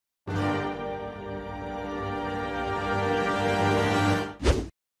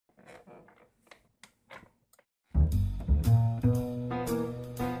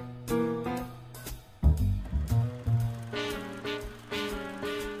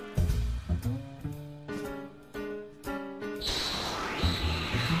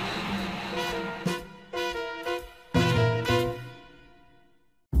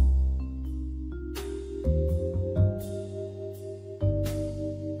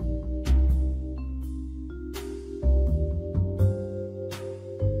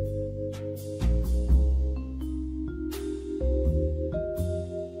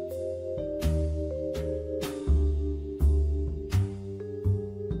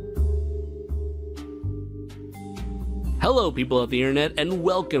Hello, people of the internet, and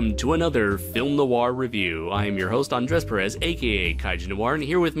welcome to another Film Noir review. I am your host, Andres Perez, aka Kaiju Noir, and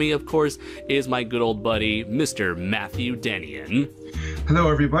here with me, of course, is my good old buddy, Mr. Matthew Denian.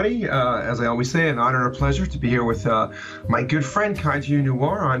 Hello, everybody. As I always say, an honor and a pleasure to be here with my good friend, Kaiju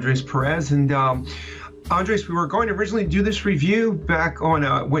Noir, Andres Perez. And Andres, we were going to originally do this review back on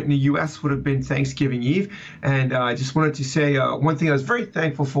what in the U.S. would have been Thanksgiving Eve. And I just wanted to say one thing I was very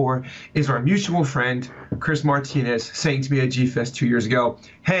thankful for is our mutual friend, Chris Martinez, saying to me at G-Fest 2 years ago,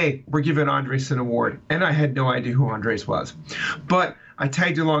 hey, we're giving Andres an award. And I had no idea who Andres was. But I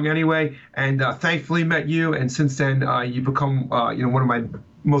tagged along anyway, and thankfully met you. And since then, you've become one of my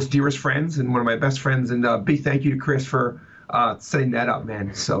most dearest friends and one of my best friends. And big thank you to Chris for setting that up,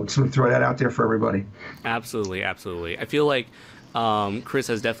 man. So just want to throw that out there for everybody. Absolutely, absolutely. I feel like Chris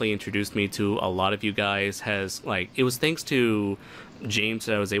has definitely introduced me to a lot of you guys. It was thanks to James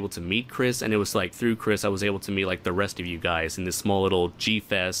that I was able to meet Chris, and it was like through Chris I was able to meet like the rest of you guys in this small little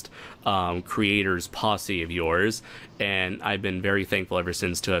G-Fest creators posse of yours. And I've been very thankful ever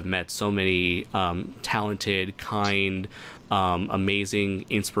since to have met so many talented, kind, amazing,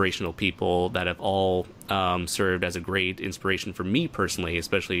 inspirational people that have all served as a great inspiration for me personally,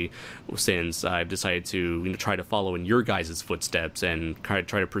 especially since I've decided to try to follow in your guys' footsteps and try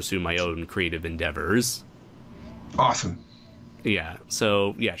to pursue my own creative endeavors. Awesome. Yeah,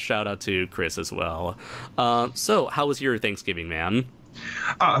 so yeah, shout out to Chris as well. So how was your Thanksgiving, man?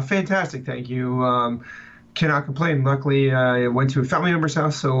 Fantastic, thank you. Cannot complain. Luckily, I went to a family member's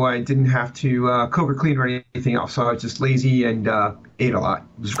house, so I didn't have to cook or clean or anything else. So I was just lazy and ate a lot.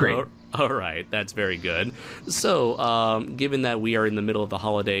 It was great. All right, that's very good. So, given that we are in the middle of the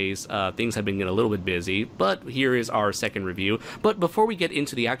holidays, things have been getting a little bit busy, but here is our second review. But before we get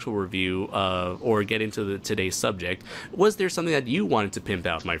into the actual review, or get into today's subject, was there something that you wanted to pimp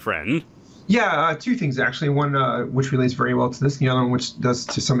out, my friend? Yeah, two things actually. One which relates very well to this, and the other one which does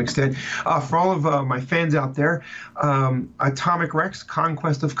to some extent. For all of my fans out there, Atomic Rex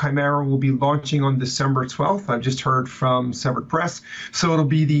Conquest of Chimera will be launching on December 12th. I've just heard from Severed Press. So it'll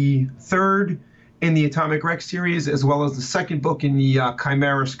be the third in the Atomic Rex series, as well as the second book in the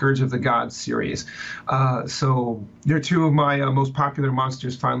Chimera Scourge of the Gods series. So they're two of my most popular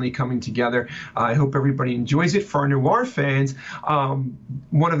monsters finally coming together. I hope everybody enjoys it. For our Noir fans,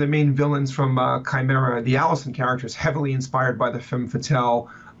 one of the main villains from Chimera, the Allison character, is heavily inspired by the femme fatale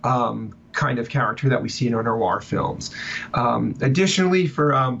kind of character that we see in our Noir films. Additionally,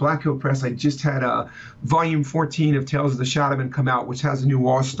 for Black Hill Press, I just had Volume 14 of Tales of the Shadowman come out, which has a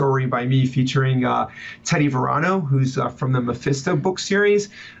noir story by me featuring Teddy Verano, who's from the Mephisto book series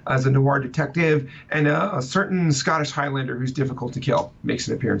as a noir detective, and a certain Scottish Highlander who's difficult to kill makes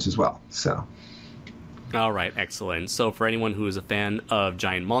an appearance as well. So. All right, excellent. So for anyone who is a fan of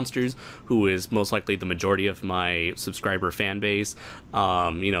giant monsters, who is most likely the majority of my subscriber fan base,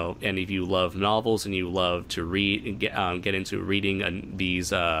 and if you love novels and you love to read, get into reading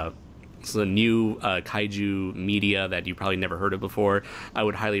these new kaiju media that you probably never heard of before, I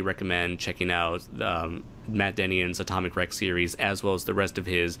would highly recommend checking out Matt Denian's Atomic Rex series, as well as the rest of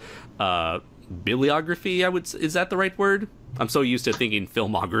his bibliography. Is that the right word? I'm so used to thinking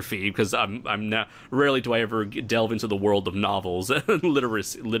filmography because I'm not, rarely do I ever delve into the world of novels and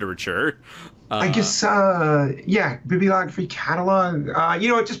literature. I guess bibliography, catalog. Can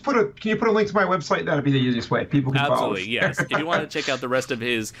you put a link to my website? That'd be the easiest way. People can absolutely follow. Yes. If you want to check out the rest of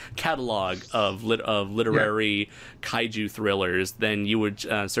his catalog of literary kaiju thrillers, then you would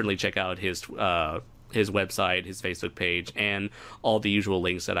certainly check out his website, his Facebook page, and all the usual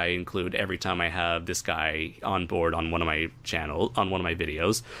links that I include every time I have this guy on board on one of my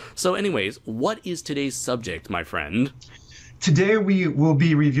videos. So anyways, what is today's subject, my friend? Today we will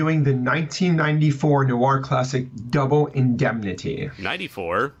be reviewing the 1994 noir classic Double Indemnity.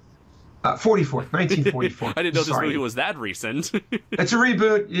 94? 1944. I didn't know this movie was that recent. It's a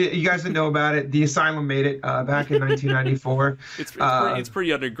reboot. You guys didn't know about it. The Asylum made it back in 1994. It's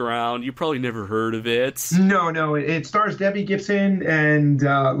pretty underground. You probably never heard of it. No. It stars Debbie Gibson and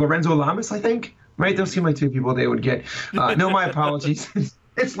Lorenzo Lamas, I think. Right? Those seem like two people they would get. No, my apologies.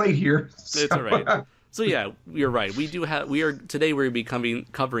 It's late here. So. It's all right. So yeah, you're right. Today we're going to be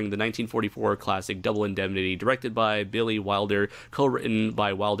covering the 1944 classic Double Indemnity, directed by Billy Wilder, co-written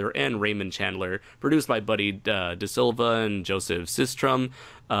by Wilder and Raymond Chandler, produced by Buddy De Silva and Joseph Sistrom.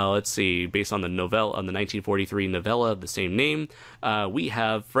 Let's see, based on the 1943 novella of the same name. We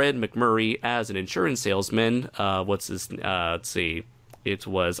have Fred McMurray as an insurance salesman. Let's see. It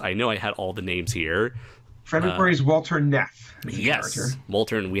was, I know I had all the names here. February is Walter Neff. As a character. Yes,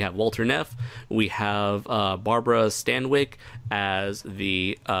 Walter. We have Walter Neff. We have Barbara Stanwyck as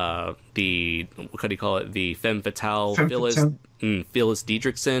the what do you call it? The femme fatale Phyllis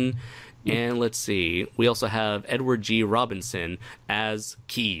Diedrichson. And let's see, we also have Edward G. Robinson as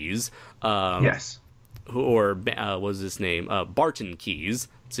Keyes. Yes. Or what was his name? Barton Keyes,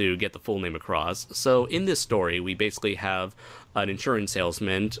 to get the full name across. So in this story, we basically have an insurance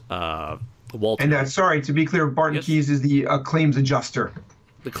salesman, Walter. And sorry, to be clear, Barton Keyes is the claims adjuster.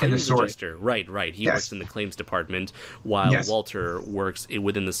 The claims adjuster, right. He works in the claims department, while Walter works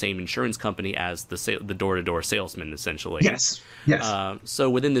within the same insurance company as the door-to-door salesman, essentially. Yes.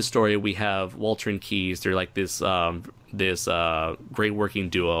 So within this story, we have Walter and Keyes. They're like this great working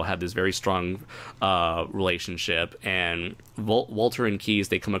duo, have this very strong relationship, and Walter and Keyes,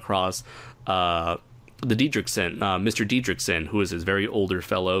 they come across the Diedrichson, Mr. Diedrichson, who is this very older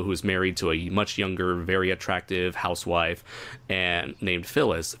fellow who's married to a much younger, very attractive housewife, and named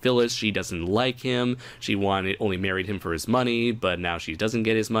Phyllis. Phyllis, she doesn't like him. She only married him for his money, but now she doesn't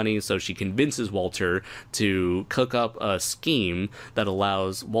get his money, so she convinces Walter to cook up a scheme that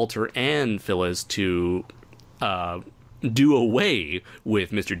allows Walter and Phyllis to do away with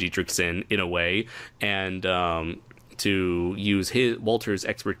Mr. Diedrichson in a way, and to use Walter's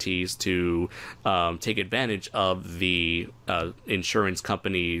expertise to take advantage of the insurance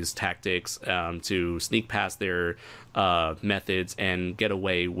company's tactics to sneak past their methods and get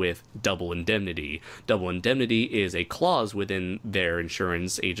away with double indemnity. Double indemnity is a clause within their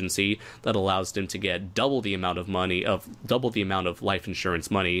insurance agency that allows them to get double the amount of life insurance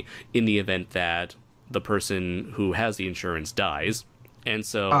money in the event that the person who has the insurance dies. And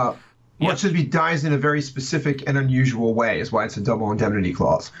so well, it should be dies in a very specific and unusual way is why it's a double indemnity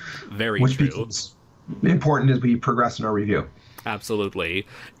clause. Which true. Becomes important as we progress in our review. Absolutely.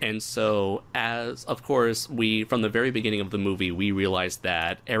 And so, as of course, from the very beginning of the movie, we realized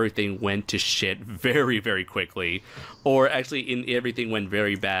that everything went to shit very, very quickly. Or actually, everything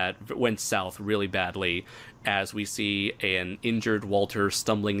went south really badly, as we see an injured Walter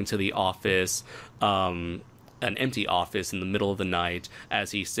stumbling into the office, an empty office in the middle of the night,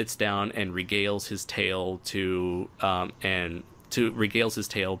 as he sits down and regales his tale to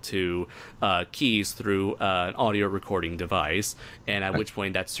Keyes through an audio recording device, and at which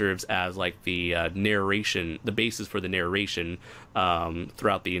point that serves as like the narration, the basis for the narration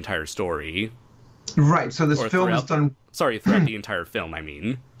throughout the entire story. Right. So this film is done. Sorry, throughout the entire film, I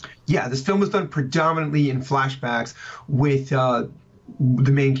mean. Yeah, this film was done predominantly in flashbacks with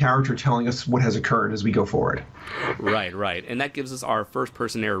the main character telling us what has occurred as we go forward. Right. And that gives us our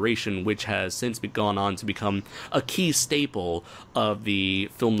first-person narration, which has since gone on to become a key staple of the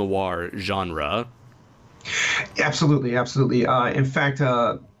film noir genre. Absolutely. In fact,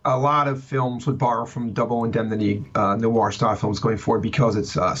 a lot of films would borrow from Double Indemnity noir-style films going forward because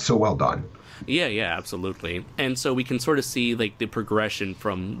it's so well done. Yeah, absolutely. And so we can sort of see like the progression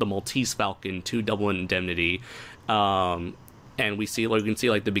from the Maltese Falcon to Double Indemnity. And we can see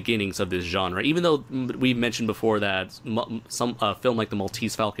like the beginnings of this genre. Even though we mentioned before that some film like the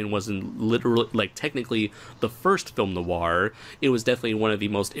Maltese Falcon wasn't literally, like technically the first film noir, it was definitely one of the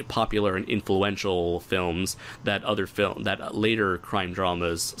most popular and influential films that later crime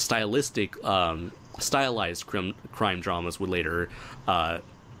dramas, stylized crime dramas would later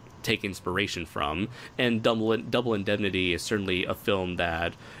take inspiration from. And Double Indemnity is certainly a film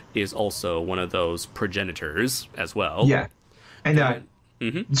that is also one of those progenitors as well. Yeah. And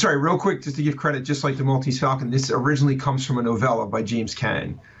sorry, real quick, just to give credit, just like the Maltese Falcon, this originally comes from a novella by James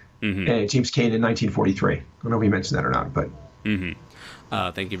Cain. James Cain in 1943. I don't know if we mentioned that or not, but.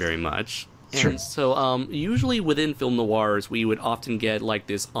 Thank you very much. Sure. And so usually within film noirs, we would often get like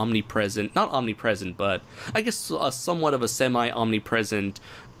this not omnipresent, but I guess somewhat of a semi-omnipresent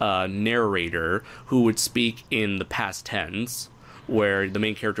narrator who would speak in the past tense, where the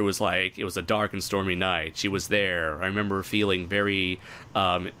main character was like, it was a dark and stormy night. She was there. I remember feeling very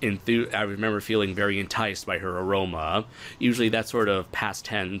enticed by her aroma. Usually that sort of past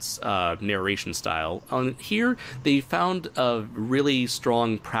tense narration style. Here, they found a really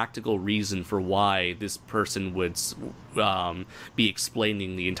strong practical reason for why this person would be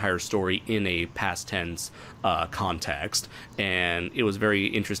explaining the entire story in a past tense context. And it was very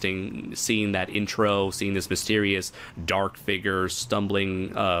interesting seeing that intro, seeing this mysterious dark figure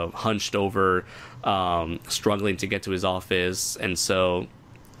stumbling, hunched over, struggling to get to his office. And so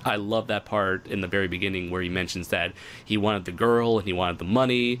I love that part in the very beginning where he mentions that he wanted the girl and he wanted the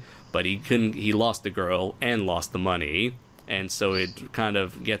money, but he lost the girl and lost the money. And so it kind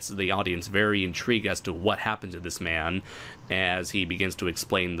of gets the audience very intrigued as to what happened to this man as he begins to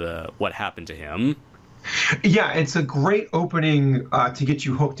explain what happened to him. Yeah, it's a great opening to get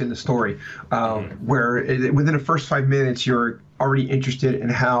you hooked in the story, where within the first 5 minutes you're already interested in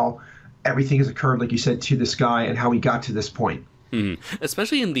how everything has occurred, like you said, to this guy and how he got to this point.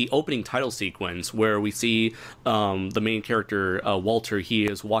 Especially in the opening title sequence where we see the main character Walter. He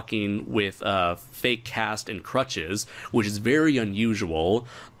is walking with fake cast and crutches, which is very unusual,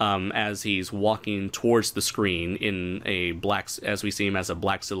 as he's walking towards the screen in a black, as we see him as a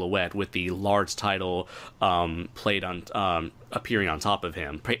black silhouette with the large title played on appearing on top of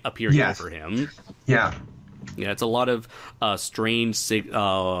him, appearing Yes. over him. Yeah. Yeah, it's a lot of strange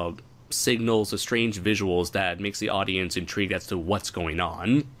signals, strange visuals that makes the audience intrigued as to what's going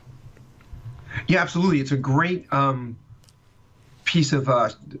on. Yeah, absolutely. It's a great piece of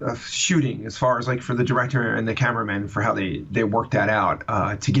shooting as far as like for the director and the cameraman for how they worked that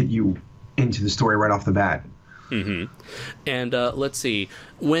out to get you into the story right off the bat. And let's see,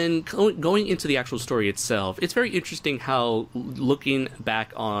 when going into the actual story itself, it's very interesting how, looking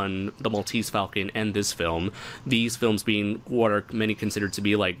back on the Maltese Falcon and this film, these films being what are many considered to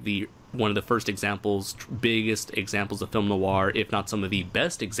be like the one of the first examples, biggest examples of film noir, if not some of the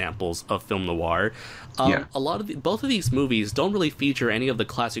best examples of film noir. Yeah. A lot of both of these movies don't really feature any of the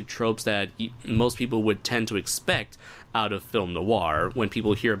classic tropes that most people would tend to expect out of film noir. When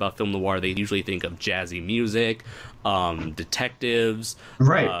people hear about film noir, they usually think of jazzy music, detectives,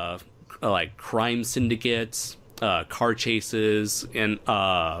 Right. like crime syndicates, car chases, and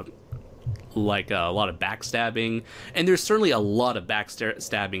like a lot of backstabbing. And there's certainly a lot of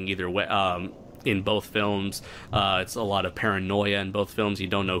backstabbing either way. In both films, it's a lot of paranoia in both films. You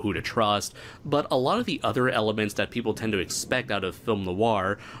don't know who to trust. But a lot of the other elements that people tend to expect out of film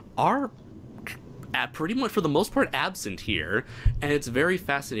noir are pretty much for the most part absent here, and it's very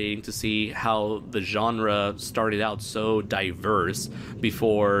fascinating to see how the genre started out so diverse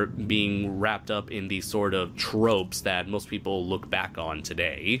before being wrapped up in these sort of tropes that most people look back on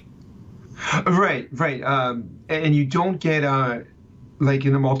today. Right, right. And you don't get like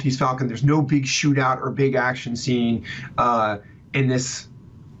in the Maltese Falcon, there's no big shootout or big action scene in this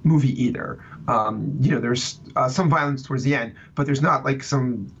movie either. There's some violence towards the end, but there's not like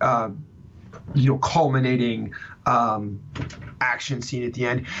some culminating action scene at the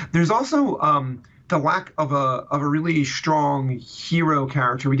end. There's also the lack of a really strong hero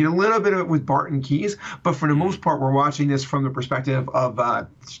character. We get a little bit of it with Barton Keyes, but for the most part, we're watching this from the perspective of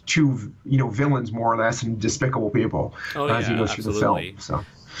two villains more or less and despicable people as you go through the film. So.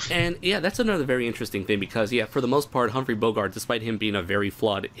 And yeah, that's another very interesting thing because, yeah, for the most part, Humphrey Bogart, despite him being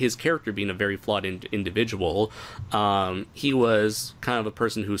his character being a very flawed individual, he was kind of a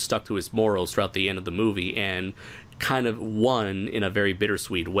person who stuck to his morals throughout the end of the movie and kind of won in a very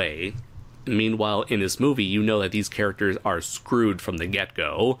bittersweet way. Meanwhile, in this movie, you know that these characters are screwed from the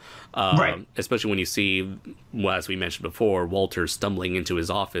get-go, right. Especially when you see, well, as we mentioned before, Walter stumbling into his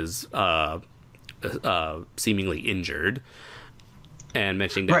office seemingly injured, and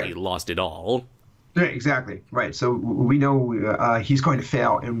mentioning that he lost it all. Yeah, exactly. Right. So we know he's going to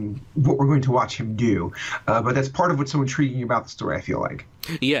fail and what we're going to watch him do. But that's part of what's so intriguing about the story, I feel like.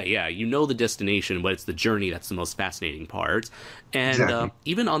 Yeah. You know the destination, but it's the journey that's the most fascinating part. And Exactly.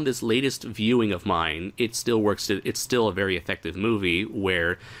 Even on this latest viewing of mine, it still works. It's still a very effective movie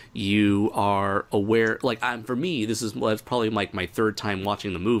where you are aware. Like, for me, that's probably like my third time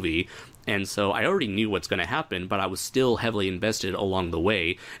watching the movie. And so I already knew what's going to happen, but I was still heavily invested along the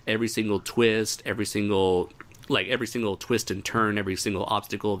way. Every single twist, every single twist and turn, every single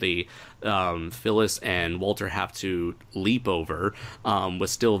obstacle Phyllis and Walter have to leap over was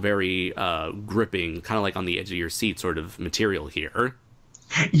still very gripping, kind of like on the edge of your seat sort of material here.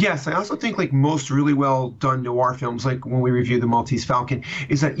 Yes, I also think like most really well done noir films, like when we review The Maltese Falcon,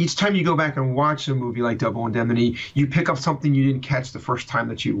 is that each time you go back and watch a movie like Double Indemnity, you pick up something you didn't catch the first time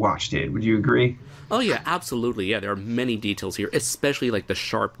that you watched it. Would you agree? Oh yeah, absolutely. Yeah, there are many details here, especially like the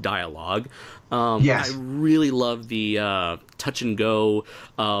sharp dialogue. Yes. I really love the touch and go,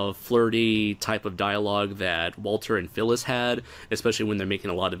 flirty type of dialogue that Walter and Phyllis had, especially when they're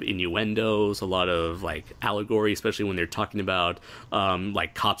making a lot of innuendos, a lot of like allegory, especially when they're talking about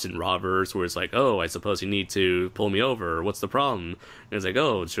like cops and robbers, where it's like, oh, I suppose you need to pull me over. What's the problem? And it's like,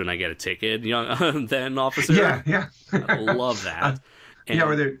 oh, shouldn't I get a ticket, young then officer? Yeah. I love that.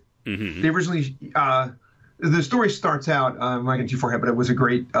 Where they originally the story starts out. I'm not getting too far ahead, but it was a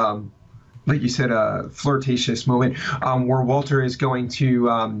great. Like you said, a flirtatious moment where Walter is going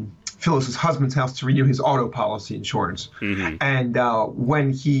to Phyllis's husband's house to renew his auto policy insurance. And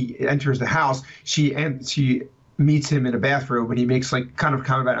when he enters the house, she meets him in a bathrobe, and he makes like kind of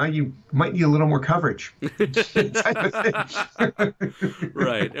comment about, oh, you might need a little more coverage. Type of thing.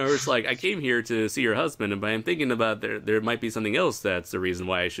 Right. Or it's like, I came here to see your husband, but I'm thinking about there might be something else that's the reason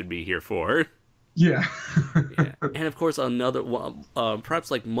why I should be here for. Yeah. Yeah. And of course, another one, perhaps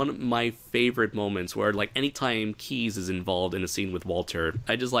like one of my favorite moments where like anytime Keyes is involved in a scene with Walter,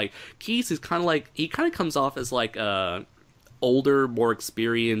 I just like Keyes is kind of like he kind of comes off as like a older, more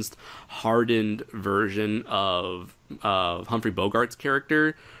experienced, hardened version of Humphrey Bogart's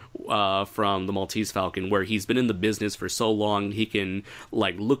character from the Maltese Falcon, where he's been in the business for so long he can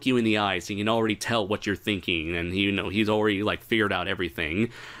like look you in the eyes, he can already tell what you're thinking, and he's already like figured out everything.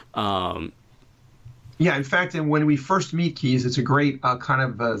 Um, Yeah, in fact, and when we first meet Keyes, it's a great kind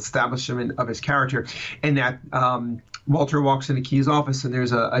of establishment of his character, in that Walter walks into Keyes' office, and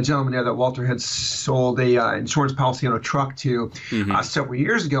there's a gentleman there that Walter had sold a insurance policy on a truck to several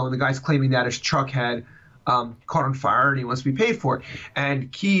years ago, and the guy's claiming that his truck had caught on fire and he wants to be paid for it. And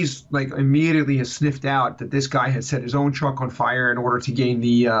Keyes like immediately has sniffed out that this guy had set his own truck on fire in order to gain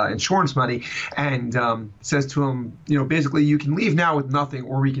the insurance money, and says to him, basically, you can leave now with nothing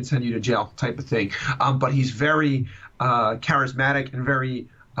or we can send you to jail type of thing. But he's very charismatic and very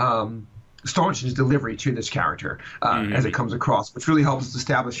staunch in his delivery to this character as it comes across, which really helps us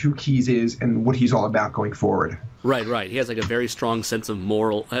establish who Keyes is and what he's all about going forward. Right. He has like a very strong sense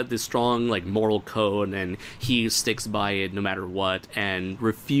of this strong like moral code, and he sticks by it no matter what, and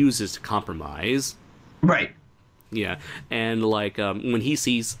refuses to compromise. Right. Yeah, and like when he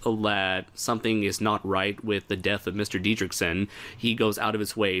sees that something is not right with the death of Mr. Dietrichson, he goes out of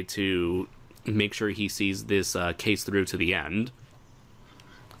his way to make sure he sees this case through to the end.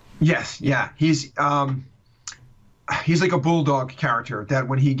 Yes, yeah. He's like a bulldog character that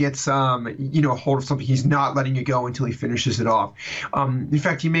when he gets a hold of something, he's not letting it go until he finishes it off. In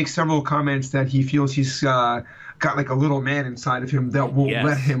fact, he makes several comments that he feels he's got like a little man inside of him that won't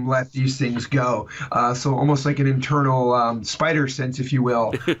let him let these things go. So almost like an internal spider sense, if you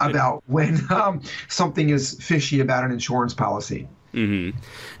will, about when something is fishy about an insurance policy. Mm-hmm.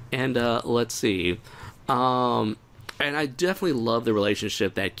 And let's see. And I definitely love the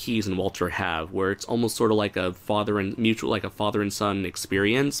relationship that Keyes and Walter have, where it's almost sort of like a father and son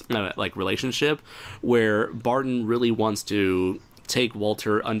experience, like relationship, where Barton really wants to take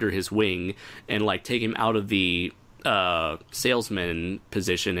Walter under his wing and like take him out of the salesman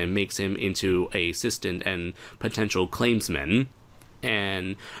position and makes him into a assistant and potential claimsman.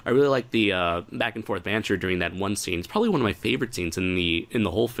 And I really like the back and forth banter during that one scene. It's probably one of my favorite scenes in the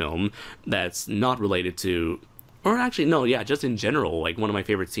whole film that's not related to. Or actually, no, yeah, just in general, like one of my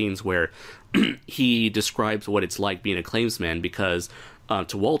favorite scenes where he describes what it's like being a claimsman, because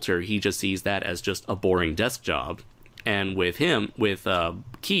to Walter, he just sees that as just a boring desk job. And with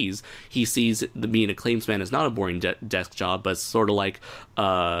Keyes, he sees being a claimsman as not a boring desk job, but sort of like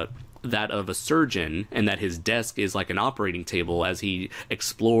that of a surgeon, and that his desk is like an operating table as he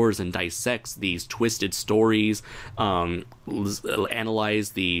explores and dissects these twisted stories, analyze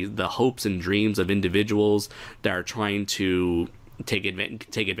the hopes and dreams of individuals that are trying to take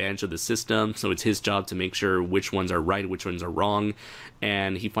advantage of the system. So it's his job to make sure which ones are right, which ones are wrong,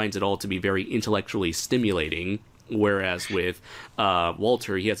 and he finds it all to be very intellectually stimulating. Whereas with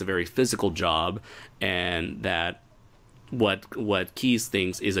Walter, he has a very physical job, and that what Keyes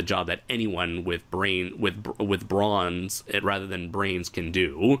thinks is a job that anyone with bronze rather than brains can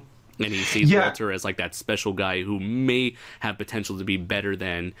do. And he sees Walter as like that special guy who may have potential to be better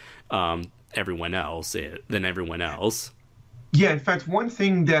than everyone else. Yeah, in fact, one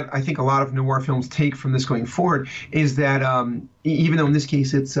thing that I think a lot of noir films take from this going forward is that even though in this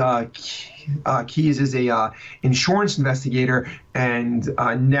case it's Keyes is a insurance investigator and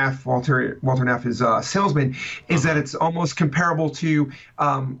Walter Neff is a salesman, is that it's almost comparable to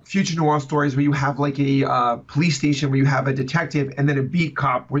future noir stories where you have like a police station where you have a detective and then a beat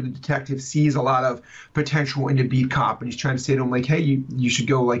cop, where the detective sees a lot of potential in a beat cop and he's trying to say to him like, hey, you should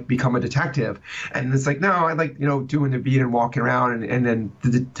go like become a detective. And it's like, no, I like doing the beat and walking around, and then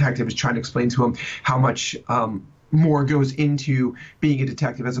the detective is trying to explain to him how much more goes into being a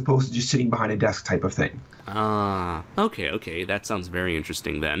detective as opposed to just sitting behind a desk type of thing. Okay, that sounds very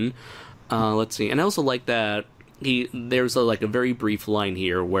interesting then. Let's see. And I also like that there's a very brief line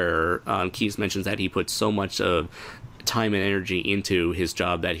here where Keyes mentions that he put so much of time and energy into his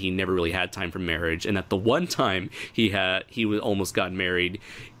job that he never really had time for marriage, and that the one time he almost got married,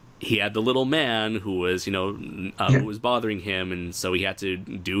 he had the little man who was, who was bothering him, and so he had to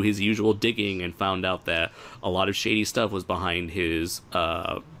do his usual digging and found out that a lot of shady stuff was behind his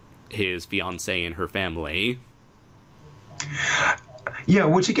fiancée and her family. Yeah,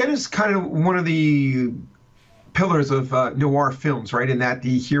 which again is kind of one of the pillars of noir films, right? In that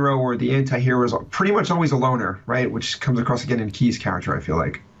the hero or the anti-hero is pretty much always a loner, right? Which comes across again in Key's character, I feel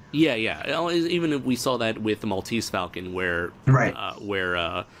like. Yeah, yeah. Even if we saw that with the Maltese Falcon, Right.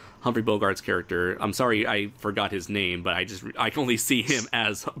 where Humphrey Bogart's character. I'm sorry, I forgot his name, but I can only see him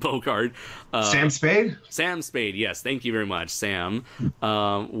as Bogart. Sam Spade? Sam Spade, yes, thank you very much, Sam.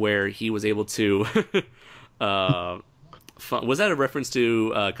 Where he was able to. Was that a reference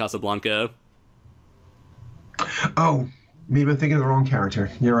to Casablanca? Oh, maybe I'm thinking of the wrong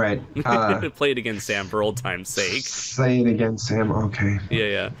character. You're right. Play it again, Sam, for old time's sake. Say it again, Sam. Okay. Yeah,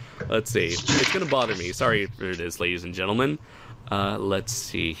 yeah. Let's see. It's gonna bother me. Sorry for this, ladies and gentlemen. Let's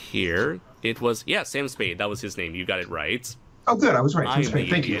see here. It was, yeah, Sam Spade. That was his name. You got it right. Oh, good. I was right. I'm Sam the Spade.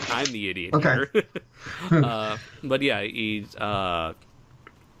 Thank idiot. you. I'm the idiot Okay. here. But yeah, he's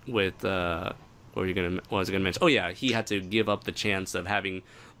with what was I gonna mention? Oh yeah, he had to give up the chance of having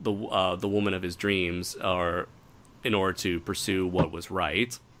the woman of his dreams, or in order to pursue what was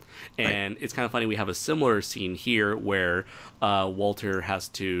right. And it's kind of funny. We have a similar scene here where Walter has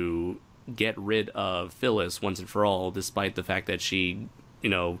to get rid of Phyllis once and for all, despite the fact that she,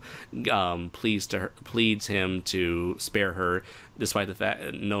 pleads him to spare her, despite the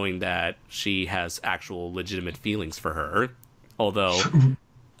fact knowing that she has actual legitimate feelings for her. Although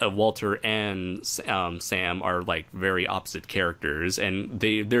Walter and Sam are like very opposite characters, and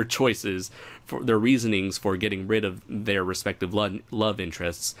their choices, for their reasonings for getting rid of their respective love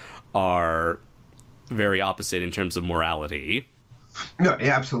interests are very opposite in terms of morality. No,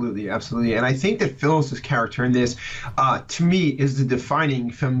 yeah, absolutely, absolutely. And I think that Phyllis's character in this, to me, is the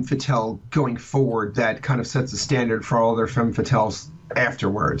defining femme fatale going forward that kind of sets the standard for all their femme fatales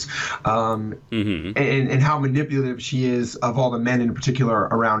afterwards. And how manipulative she is of all the men in particular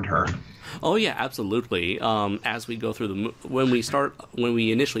around her. Oh yeah, absolutely. As we go through when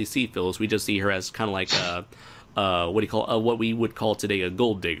we initially see Phyllis, we just see her as kind of like what we would call today a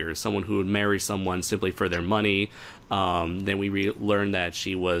gold digger, someone who would marry someone simply for their money. Then we learn that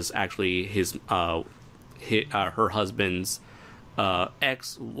she was actually her husband's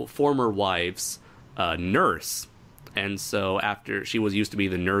former wife's nurse. And so after she used to be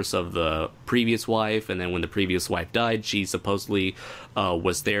the nurse of the previous wife, and then when the previous wife died, she supposedly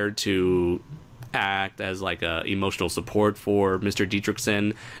was there to act as like a emotional support for Mr.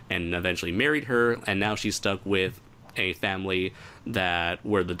 Dietrichson, and eventually married her. And now she's stuck with a family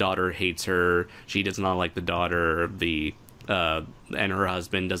where the daughter hates her. She does not like the daughter. And her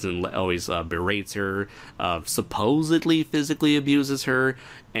husband doesn't always berates her, supposedly physically abuses her,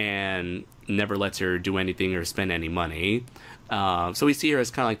 and never lets her do anything or spend any money. So we see her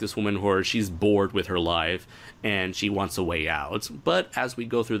as kind of like this woman who she's bored with her life and she wants a way out. But as we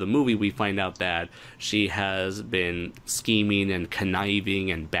go through the movie, we find out that she has been scheming and conniving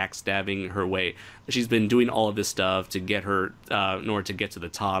and backstabbing her way. She's been doing all of this stuff to get her in order to get to the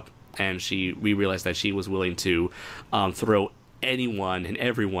top. And we realized that she was willing to throw anyone and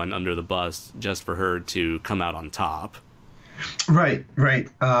everyone under the bus just for her to come out on top. Right, right.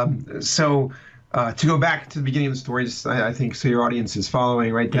 So to go back to the beginning of the story, just, I think so your audience is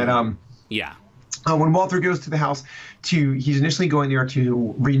following, right? That yeah. When Walter goes to the house, he's initially going there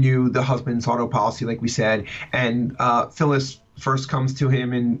to renew the husband's auto policy, like we said, and Phyllis first comes to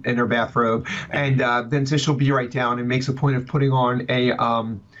him in her bathrobe, and then says she'll be right down, and makes a point of putting on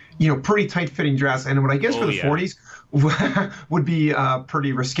a pretty tight-fitting dress, and what I guess for the 40s would be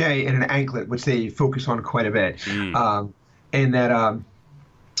pretty risque, and an anklet, which they focus on quite a bit. And that,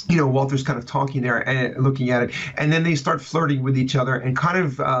 Walter's kind of talking there and looking at it. And then they start flirting with each other and kind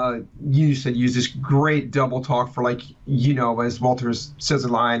of, you said, use this great double talk for, like, as Walter says a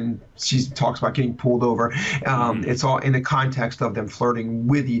line, she talks about getting pulled over. It's all in the context of them flirting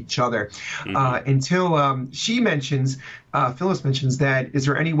with each other until Phyllis mentions that, is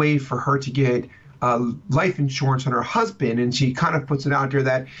there any way for her to get life insurance on her husband? And she kind of puts it out there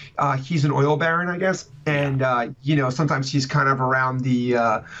that he's an oil baron, I guess. And, sometimes he's kind of around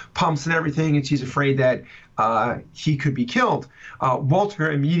the pumps and everything, and she's afraid that he could be killed.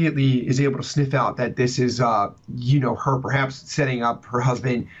 Walter immediately is able to sniff out that this is, her perhaps setting up her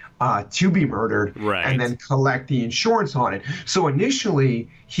husband to be murdered, right, and then collect the insurance on it. So initially,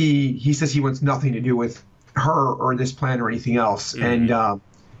 he says he wants nothing to do with her or this plan or anything else. And,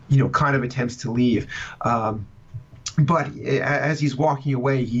 kind of attempts to leave. But as he's walking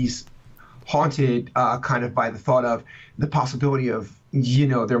away, he's haunted kind of by the thought of the possibility of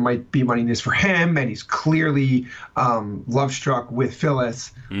there might be money in this for him, and he's clearly love struck with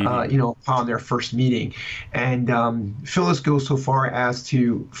Phyllis, upon their first meeting. And Phyllis goes so far as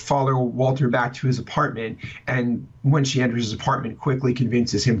to follow Walter back to his apartment, and when she enters his apartment, quickly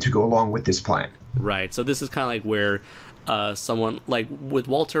convinces him to go along with this plan. Right. So this is kind of like where someone like with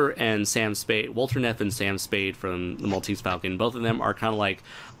Walter and Sam Spade, Walter Neff and Sam Spade from the Maltese Falcon, both of them are kind of like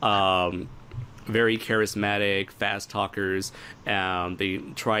very charismatic, fast talkers. They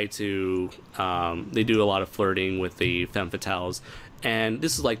try to they do a lot of flirting with the femme fatales, and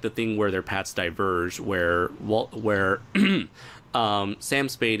this is like the thing where their paths diverge, where Sam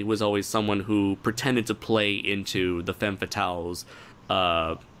Spade was always someone who pretended to play into the femme fatales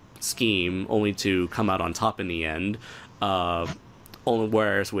scheme, only to come out on top in the end.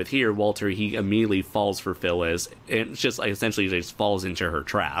 Whereas with here, Walter, he immediately falls for Phyllis, and it's just like essentially just falls into her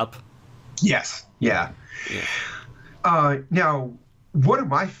trap. Yes. Yeah. Now, one of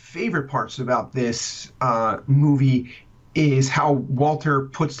my favorite parts about this movie is how Walter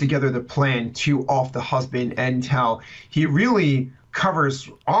puts together the plan to off the husband, and how he really covers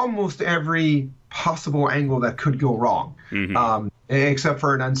almost every possible angle that could go wrong, except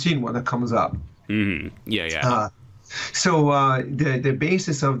for an unseen one that comes up. So the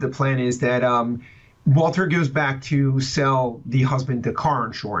basis of the plan is that Walter goes back to sell the husband the car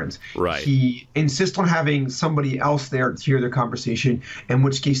insurance. Right. He insists on having somebody else there to hear their conversation, in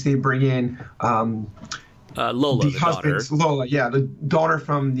which case they bring in Lola, the daughter. Lola, the daughter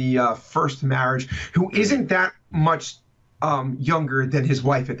from the first marriage, who isn't that much younger than his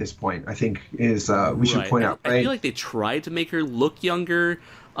wife at this point, I think is we should point out. Right? I feel like they tried to make her look younger,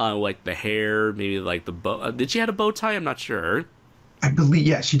 like the hair, maybe like the bow. Did she have a bow tie? I'm not sure. I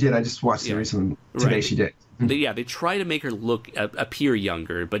believe, she did. I just watched the recent today. Right. She did. They try to make her appear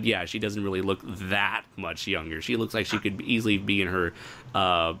younger, but she doesn't really look that much younger. She looks like she could easily be in her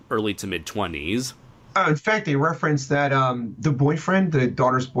early to mid 20s. In fact, they reference that the boyfriend, the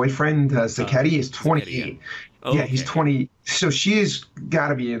daughter's boyfriend, Zacchetti, is 28. Yeah, he's 20. So she's got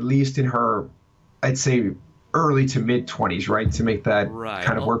to be at least in her, I'd say, early to mid 20s, right, to make that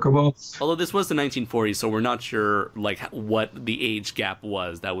kind of workable. Although this was the 1940s, so we're not sure like what the age gap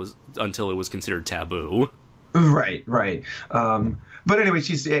was. That was until it was considered taboo. Right. But anyway,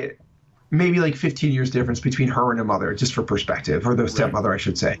 she's maybe like 15 years difference between her and her mother, just for perspective, or the stepmother, I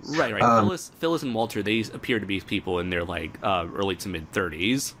should say. Right. Phyllis and Walter, they appear to be people in their like early to mid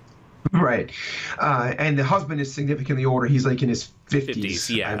 30s. Right. And the husband is significantly older. He's like in his 50s.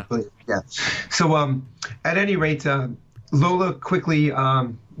 Yeah. So at any rate, Lola quickly,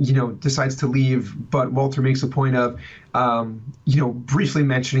 decides to leave, but Walter makes a point of, briefly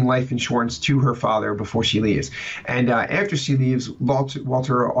mentioning life insurance to her father before she leaves. And after she leaves,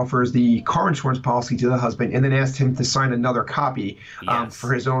 Walter offers the car insurance policy to the husband, and then asks him to sign another copy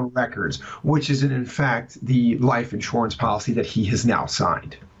for his own records, which is in fact the life insurance policy that he has now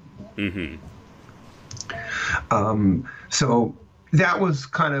signed. So that was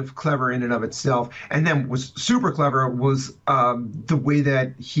kind of clever in and of itself. And then was super clever was the way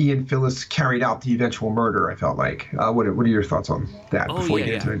that he and Phyllis carried out the eventual murder, I felt like. What are your thoughts on that before we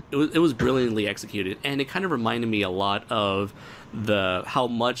get into it? It was brilliantly executed, and it kind of reminded me a lot of how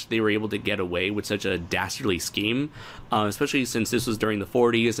much they were able to get away with such a dastardly scheme, especially since this was during the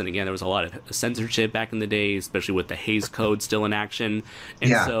 40s, and again there was a lot of censorship back in the day, especially with the Hays Code still in action.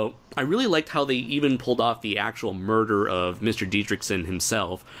 And so I really liked how they even pulled off the actual murder of Mr. Dietrichson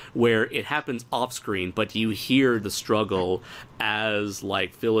himself, where it happens off screen, but you hear the struggle as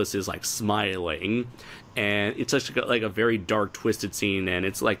like Phyllis is like smiling. And it's such like a very dark, twisted scene, and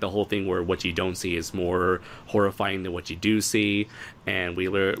it's like the whole thing where what you don't see is more horrifying than what you do see. And we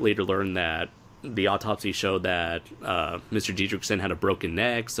later learned that the autopsy showed that Mr. Dietrichson had a broken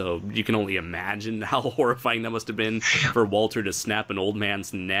neck, so you can only imagine how horrifying that must have been for Walter to snap an old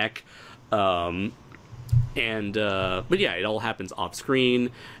man's neck. But it all happens off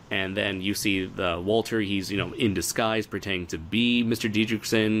screen, and then you see Walter, he's in disguise pretending to be Mr.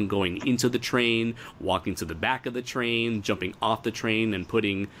 Dietrichson, going into the train, walking to the back of the train, jumping off the train, and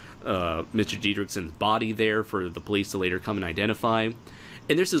putting Mr. Dietrichson's body there for the police to later come and identify.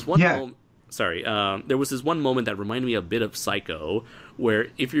 And there's this one moment, there was this one moment that reminded me a bit of Psycho, where,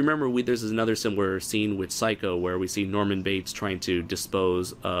 if you remember, there's another similar scene with Psycho where we see Norman Bates trying to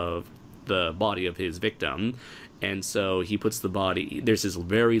dispose of the body of his victim, and so he puts the body, there's this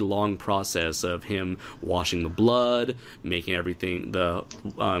very long process of him washing the blood, making everything,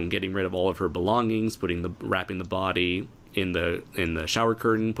 getting rid of all of her belongings, wrapping the body in the shower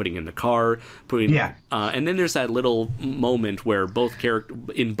curtain, putting in the car, and then there's that little moment where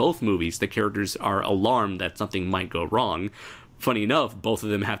in both movies the characters are alarmed that something might go wrong. funny enough, both of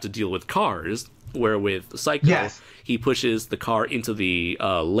them have to deal with cars. Where with Psycho, Yes. he pushes the car into the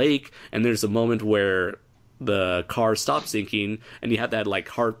lake, and there's a moment where the car stops sinking, and you have that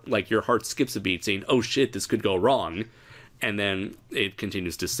your heart skips a beat, saying, "Oh shit, this could go wrong," and then it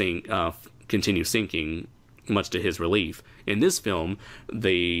continues to continue sinking, much to his relief. In this film,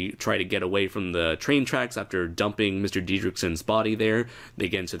 they try to get away from the train tracks after dumping Mr. Diedrichson's body there. They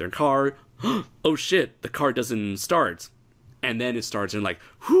get into their car. Oh shit, the car doesn't start, and then it starts, and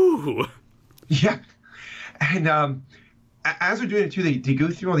whoo. Yeah, and as they're doing it too, they go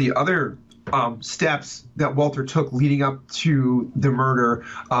through all the other steps that Walter took leading up to the murder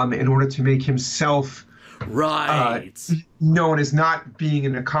in order to make himself known as not being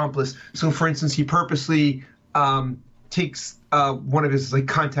an accomplice. So, for instance, he purposely takes one of his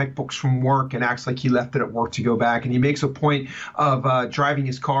contact books from work and acts like he left it at work to go back, and he makes a point of driving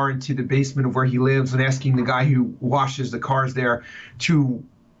his car into the basement of where he lives and asking the guy who washes the cars there to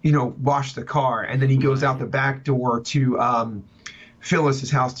wash the car, and then he goes out the back door to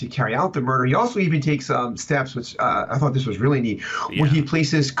Phyllis's house to carry out the murder. He also even takes steps, which I thought this was really neat, where he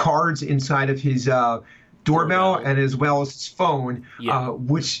places cards inside of his doorbell and as well as his phone,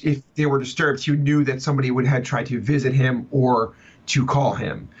 which if they were disturbed, he knew that somebody would have tried to visit him or to call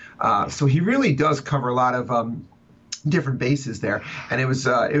him. So he really does cover a lot of different bases there, and it was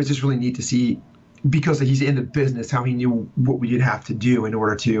just really neat to see, because he's in the business, how he knew what we'd have to do in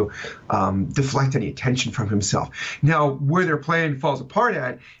order to deflect any attention from himself. Now, where their plan falls apart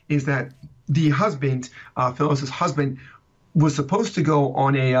at is that the husband, Phyllis's husband, was supposed to go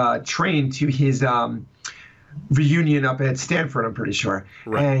on a train to his reunion up at Stanford, I'm pretty sure.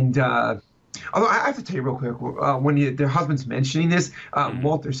 Right. And although I have to tell you real quick, when their husband's mentioning this,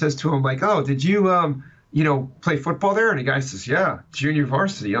 Walter says to him, "Oh, did you play football there?" And the guy says, "Yeah, junior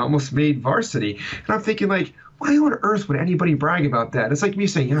varsity, almost made varsity." And I'm thinking, why on earth would anybody brag about that? It's like me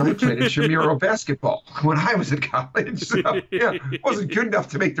saying, I played intramural basketball when I was at college. So, it wasn't good enough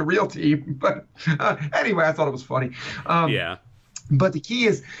to make the real team. But anyway, I thought it was funny. But the key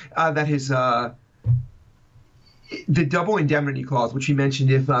is that his the double indemnity clause, which you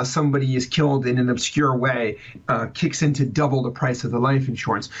mentioned, if somebody is killed in an obscure way, kicks into double the price of the life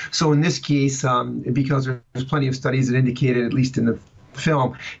insurance. So in this case, because there's plenty of studies that indicated, at least in the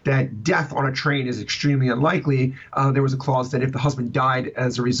film, that death on a train is extremely unlikely, there was a clause that if the husband died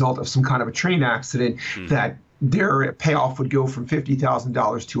as a result of some kind of a train accident, that their payoff would go from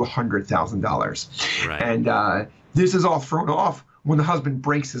 $50,000 to $100,000. Right. And this is all thrown off when the husband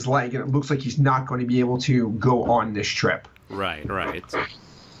breaks his leg and it looks like he's not going to be able to go on this trip. Right.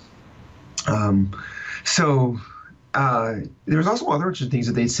 So there's also other interesting things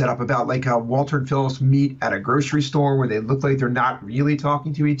that they set up about, Walter and Phyllis meet at a grocery store where they look like they're not really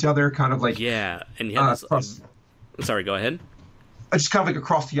talking to each other, kind of like... Yeah, and you have this... Sorry, go ahead. Just kind of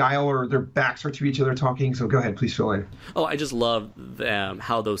across the aisle, or their backs are to each other talking. So go ahead, please fill in. Oh, I just love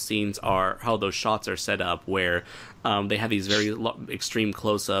how those shots are set up, where they have these very extreme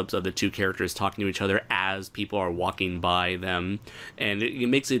close-ups of the two characters talking to each other as people are walking by them, and it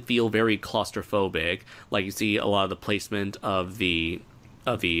makes it feel very claustrophobic. Like, you see a lot of the placement of the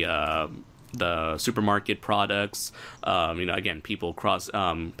supermarket products, again, people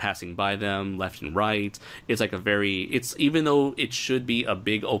passing by them left and right. It's even though it should be a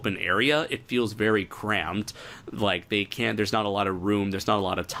big open area, it feels very cramped. There's not a lot of room, there's not a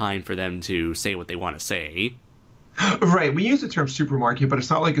lot of time for them to say what they want to say. Right. We use the term supermarket, but it's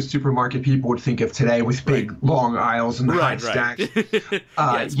not like a supermarket people would think of today with big, long aisles and high stacks.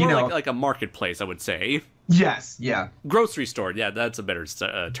 It's more like a marketplace, I would say. Yes, yeah. Grocery store, yeah, that's a better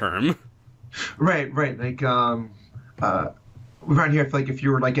term. Right. Around here, I feel like if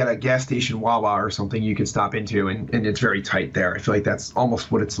you were at a gas station, Wawa or something, you could stop into, and it's very tight there. I feel like that's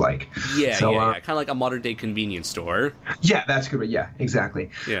almost what it's like. Yeah, kind of like a modern day convenience store. Yeah, that's good. Yeah, exactly.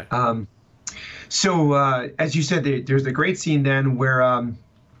 Yeah. So as you said, there's a great scene then where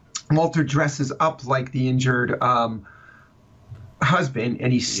Walter dresses up like the injured husband,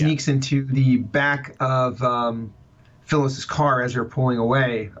 and he sneaks into the back of Phyllis's car as they're pulling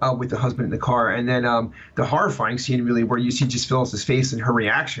away with the husband in the car. And then the horrifying scene, really, where you see just Phyllis's face and her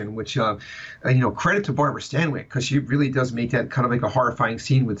reaction, which, credit to Barbara Stanwyck, because she really does make that kind of like a horrifying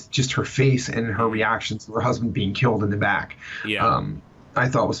scene with just her face and her reaction to her husband being killed in the back. Yeah. I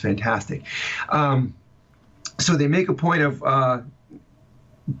thought was fantastic. So they make a point of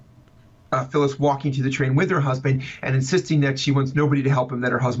Phyllis walking to the train with her husband and insisting that she wants nobody to help him,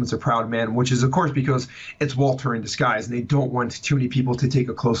 that her husband's a proud man, which is, of course, because it's Walter in disguise, and they don't want too many people to take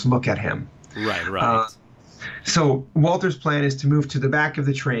a close look at him. Right. So Walter's plan is to move to the back of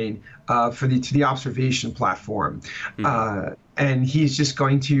the train to the observation platform. And he's just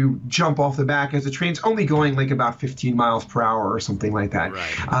going to jump off the back as the train's only going like about 15 miles per hour or something like that.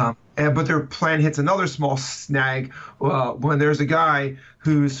 Right. But their plan hits another small snag when there's a guy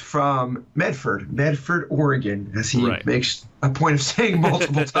who's from Medford, Oregon, as he makes a point of saying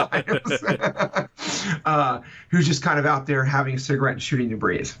multiple times, who's just kind of out there having a cigarette and shooting the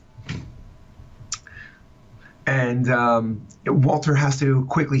breeze. And Walter has to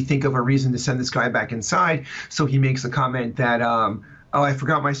quickly think of a reason to send this guy back inside. So he makes a comment that, oh, I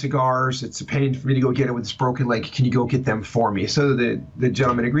forgot my cigars. It's a pain for me to go get it with this broken leg. Can you go get them for me? So the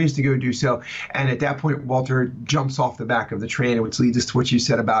gentleman agrees to go do so. And at that point, Walter jumps off the back of the train, which leads us to what you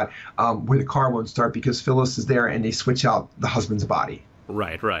said about where the car won't start because Phyllis is there and they switch out the husband's body.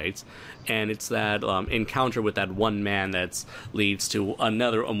 Right. And it's that encounter with that one man that leads to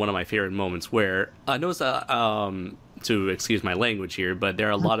another one of my favorite moments where I notice to excuse my language here, but there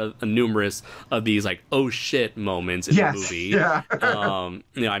are a lot of numerous of these like oh shit moments in the movie. Yeah.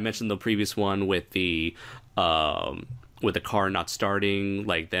 I mentioned the previous one with the car not starting,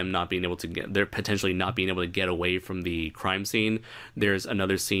 like them not being able to they're potentially not being able to get away from the crime scene. There's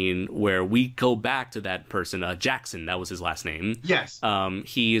another scene where we go back to that person, Jackson, that was his last name. Yes.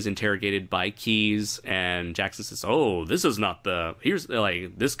 He is interrogated by Keyes, and Jackson says, "Oh, this is not here's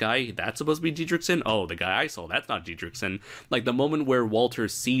like this guy, that's supposed to be Dietrichson. Oh, the guy I saw, that's not Dietrichson." Like the moment where Walter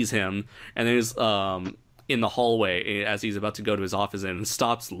sees him, and there's in the hallway as he's about to go to his office and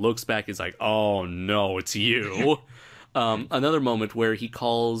stops, looks back, he's like, "Oh no, it's you." Another moment where he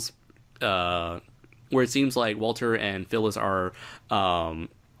calls, where it seems like Walter and Phyllis are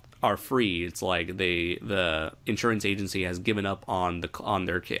free. It's like the insurance agency has given up on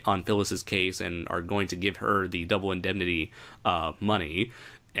Phyllis's case and are going to give her the double indemnity money.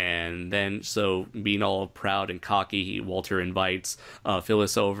 And then, so being all proud and cocky, Walter invites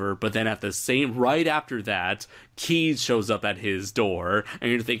Phyllis over. But then right after that, Keyes shows up at his door, and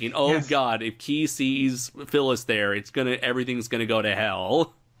you're thinking, "Oh yes. God, if Keyes sees Phyllis there, everything's gonna go to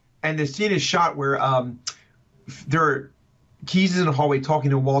hell." And the scene is shot where Keyes is in the hallway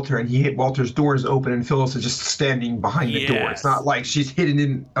talking to Walter, and Walter's door is open, and Phyllis is just standing behind the door. It's not like she's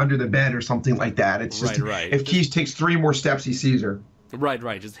hidden under the bed or something like that. It's just if Keyes takes 3 more steps, he sees her.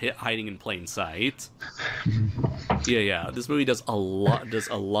 Right, just hiding in plain sight. Yeah. This movie does a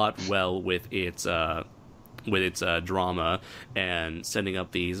lot well with its drama and setting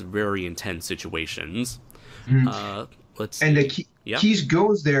up these very intense situations. Let's see. And Keyes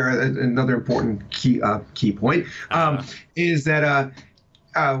goes there. Another important key point is that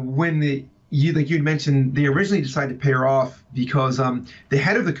when like you had mentioned, they originally decided to pay her off because the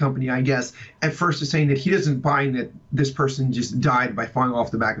head of the company, I guess, at first is saying that he doesn't buy that this person just died by falling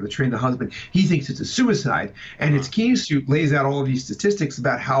off the back of the train, the husband. He thinks it's a suicide. And it's Keyes who lays out all of these statistics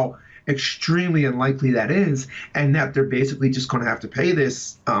about how extremely unlikely that is, and that they're basically just going to have to pay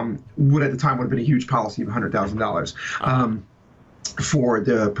this, what at the time would have been a huge policy of $100,000 for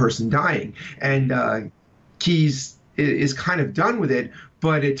the person dying. And Keyes is kind of done with it.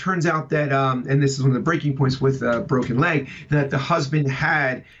 But it turns out that, and this is one of the breaking points with broken leg, that the husband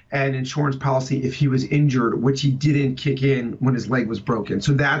had an insurance policy if he was injured, which he didn't kick in when his leg was broken.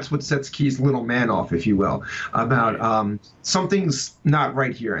 So that's what sets Keyes' little man off, if you will, about something's not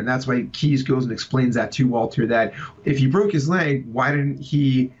right here. And that's why Keyes goes and explains that to Walter, that if he broke his leg, why didn't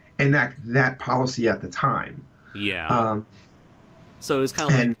he enact that policy at the time? Yeah. So it's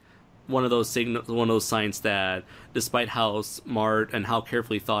kind of like one of those signs that, despite how smart and how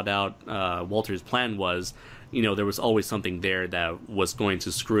carefully thought out Walter's plan was, there was always something there that was going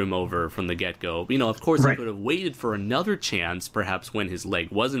to screw him over from the get-go. Of course, he could have waited for another chance, perhaps when his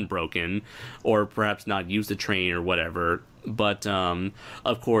leg wasn't broken, or perhaps not used the train or whatever. But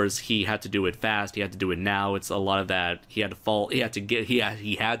of course, he had to do it fast. He had to do it now. It's a lot of that. He had to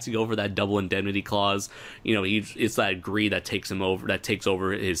go over that double indemnity clause. It's that greed that takes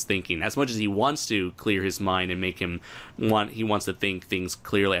over his thinking. As much as he wants to clear his mind and he wants to think things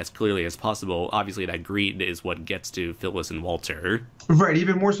clearly as possible. Obviously, that greed is what gets to Phyllis and Walter. Right,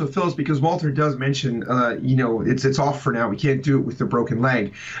 even more so Phyllis, because Walter does mention, it's off for now. We can't do it with the broken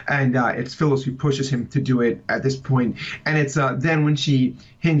leg, and it's Phyllis who pushes him to do it at this point. And it's then when she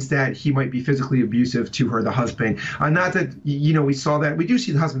hints that he might be physically abusive to her, the husband. Not that we saw that. We do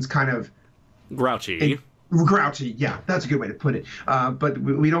see the husband's kind of grouchy. Grouchy, yeah, that's a good way to put it. But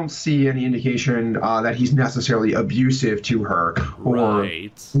we don't see any indication that he's necessarily abusive to her or,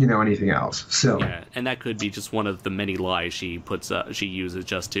 Right. anything else. So, Yeah, and that could be just one of the many lies she uses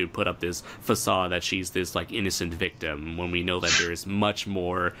just to put up this facade that she's this like innocent victim, when we know that there is much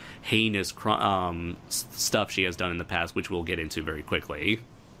more heinous stuff she has done in the past, which we'll get into very quickly.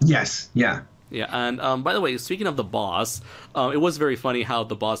 yes, yeah. Yeah, and by the way, speaking of the boss, it was very funny how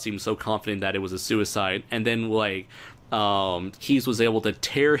the boss seemed so confident that it was a suicide, and then like Keyes was able to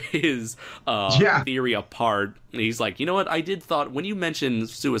tear his Yeah. theory apart. He's like, you know what? I did thought when you mentioned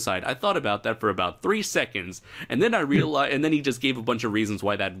suicide, I thought about that for about 3 seconds, and then I realized, and then he just gave a bunch of reasons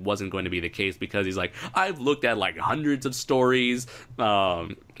why that wasn't going to be the case, because he's like, I've looked at like hundreds of stories.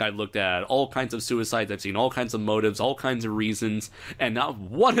 I've looked at all kinds of suicides. I've seen all kinds of motives, all kinds of reasons, and not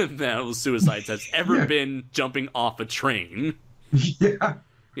one of those suicides has ever Yeah. been jumping off a train. Yeah.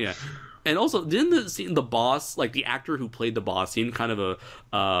 Yeah. And also, didn't the boss, like the actor who played the boss, seemed kind of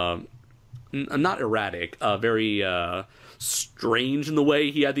not erratic, very strange in the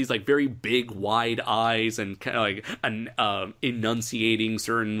way he had these like very big, wide eyes and kind of like enunciating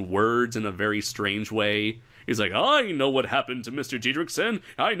certain words in a very strange way. He's like, I know what happened to Mr. Dietrichson.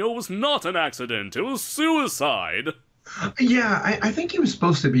 I know it was not an accident. It was suicide. Yeah, I think he was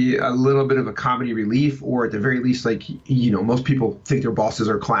supposed to be a little bit of a comedy relief, or at the very least, like, most people think their bosses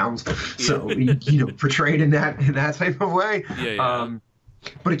are clowns, so portrayed in that type of way. Yeah, yeah.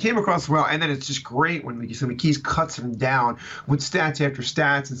 But it came across well, and then it's just great when, like you said, McKees cuts him down with stats after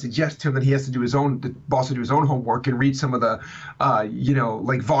stats and suggests to him that he has to do the boss to do his own homework and read some of the,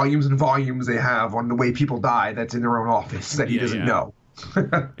 like volumes and volumes they have on the way people die that's in their own office that he doesn't know.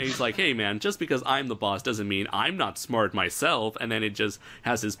 And he's like, hey man, just because I'm the boss doesn't mean I'm not smart myself. And then it just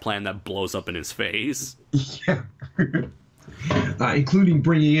has his plan that blows up in his face. Yeah. Including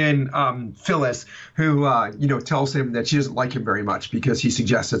bringing in Phyllis, who tells him that she doesn't like him very much because he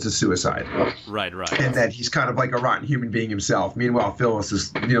suggests it's a suicide. Right. And that he's kind of like a rotten human being himself. Meanwhile, Phyllis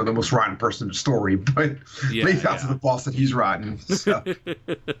is the most rotten person in the story, but leave out to the boss that he's rotten. So.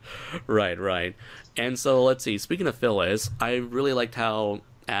 Right. And so let's see. Speaking of Phyllis, I really liked how,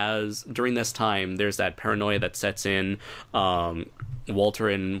 as during this time, there's that paranoia that sets in. Walter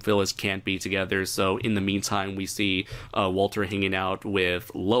and Phyllis can't be together, so in the meantime, we see Walter hanging out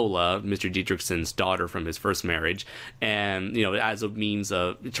with Lola, Mr. Dietrichson's daughter from his first marriage, and as a means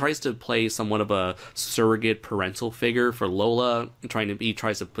of, tries to play somewhat of a surrogate parental figure for Lola. He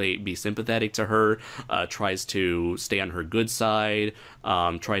tries to be sympathetic to her, tries to stay on her good side,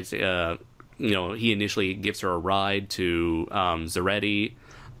 tries to. He initially gives her a ride to Zaretti.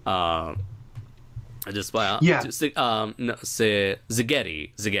 Zaghetti. Yeah,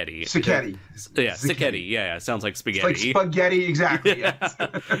 Zaghetti. Yeah, sounds like spaghetti. It's like spaghetti, exactly. Yes.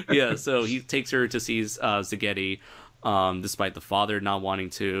 Yeah, so he takes her to see Zaghetti, despite the father not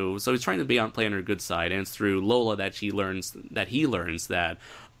wanting to. So he's trying to play on her good side, and it's through Lola that he learns that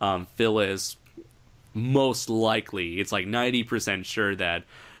Phyllis, most likely, it's like 90% sure that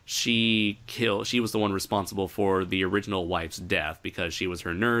she was the one responsible for the original wife's death, because she was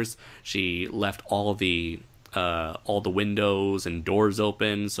her nurse. She left all the windows and doors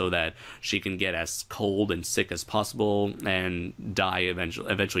open so that she can get as cold and sick as possible and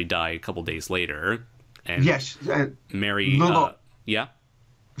eventually die a couple days later. And yes, Mary. Lola, yeah.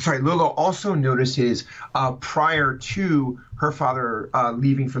 Sorry, Lola also notices prior to her father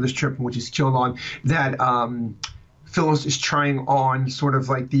leaving for this trip, which he's killed on, that Phyllis is trying on sort of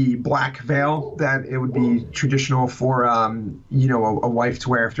like the black veil that it would be traditional for, a wife to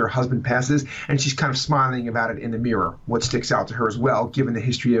wear after her husband passes. And she's kind of smiling about it in the mirror, what sticks out to her as well, given the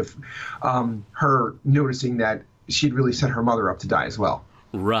history of her noticing that she'd really set her mother up to die as well.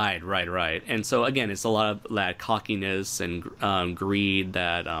 Right. And so again, it's a lot of that cockiness and greed,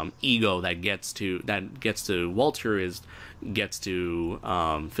 that ego that gets to Walter gets to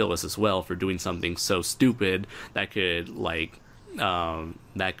Phyllis as well, for doing something so stupid that could bite her,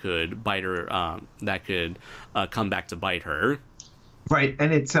 that could come back to bite her. Right,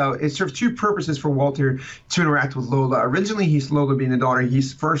 and it serves two purposes for Walter to interact with Lola. Originally, Lola being the daughter,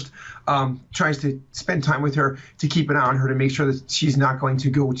 he's first tries to spend time with her to keep an eye on her, to make sure that she's not going to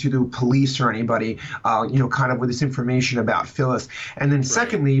go to the police or anybody, kind of with this information about Phyllis. And then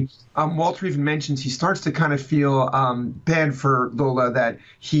secondly, Walter even mentions he starts to kind of feel bad for Lola, that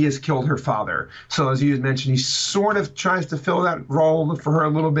he has killed her father. So as you mentioned, he sort of tries to fill that role for her a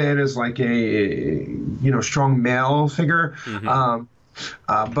little bit as like a strong male figure. Mm-hmm.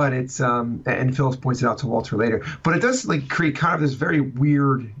 But it's and Phyllis points it out to Walter later. But it does create kind of this very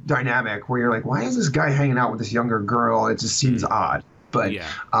weird dynamic where you're like, why is this guy hanging out with this younger girl? It just seems odd. But Yeah.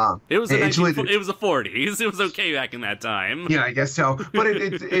 It was it's really it was the 40s. It was okay back in that time. yeah, I guess so. But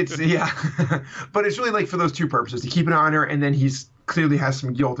it's yeah, but it's really like for those two purposes, to keep an eye on her, and then he's clearly has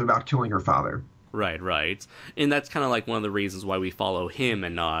some guilt about killing her father. Right, right. And that's kind of like one of the reasons why we follow him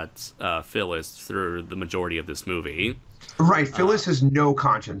and not Phyllis through the majority of this movie. Right, Phyllis has no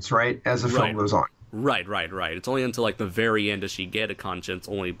conscience, right, as the film goes on. Right, right, right. It's only until like the very end does she get a conscience.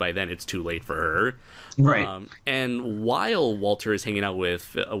 Only by then it's too late for her. Right. And while Walter is hanging out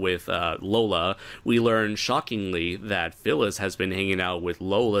with Lola, we learn shockingly that Phyllis has been hanging out with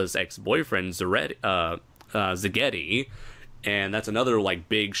Lola's ex-boyfriend Zaghetti. And that's another like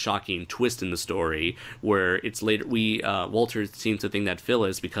big shocking twist in the story where it's later Walter seems to think that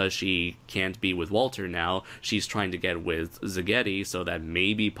Phyllis, because she can't be with Walter now, she's trying to get with Zaghetti so that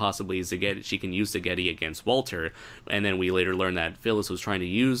maybe possibly she can use Zaghetti against Walter. And then we later learn that Phyllis was trying to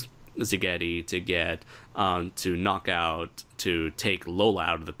use Zaghetti to get to take Lola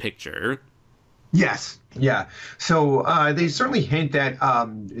out of the picture. Yes. Yeah. So they certainly hint that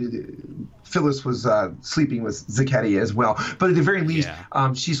Phyllis was sleeping with Zaghetti as well. But at the very least,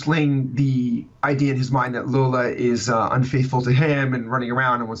 she's laying the idea in his mind that Lola is unfaithful to him and running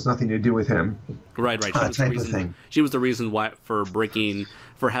around and wants nothing to do with him. Right, right. She was the reason why for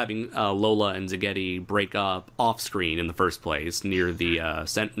having Lola and Zaghetti break up off screen in the first place near the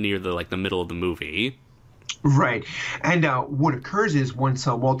like the middle of the movie. Right. And what occurs is once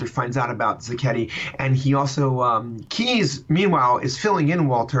Walter finds out about Zaghetti, and he also, Keyes, meanwhile, is filling in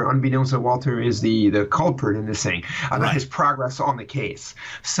Walter, unbeknownst that Walter is the culprit in this thing, about his progress on the case.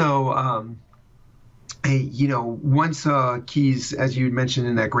 So, once Keyes, as you mentioned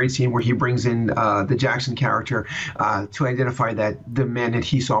in that great scene where he brings in the Jackson character to identify that the man that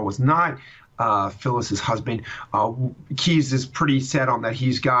he saw was not Phyllis's husband, Keyes is pretty set on that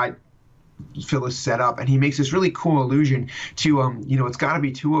he's got Phyllis set up, and he makes this really cool allusion to it's got to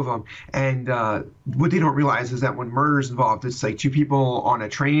be two of them. And what they don't realize is that when murder's involved, it's like two people on a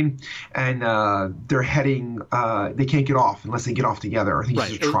train, and they're heading they can't get off unless they get off together. I think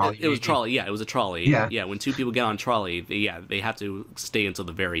it's a trolley. It was a trolley. Yeah, it was a trolley. Yeah. When two people get on a trolley, they have to stay until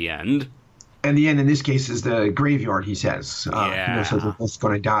the very end. And the end in this case is the graveyard, he says. So they're both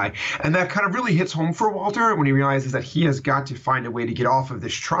going to die. And that kind of really hits home for Walter when he realizes that he has got to find a way to get off of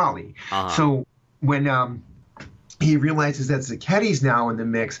this trolley. So when he realizes that Zacchetti's now in the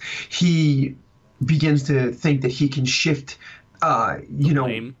mix, he begins to think that he can shift,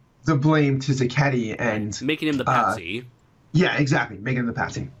 the blame to Zaghetti and making him the patsy. Yeah, exactly. Making him the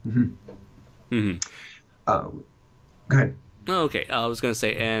patsy. Mm-hmm. Go ahead. Okay, I was going to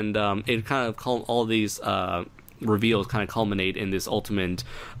say, and it kind of all these reveals kind of culminate in this ultimate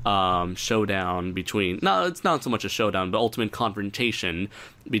showdown between. No, it's not so much a showdown, but ultimate confrontation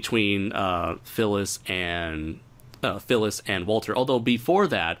between Phyllis and Walter. Although before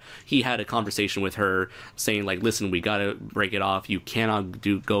that, he had a conversation with her saying, like, listen, we gotta break it off. You cannot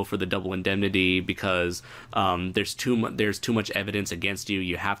go for the double indemnity because there's too much evidence against you.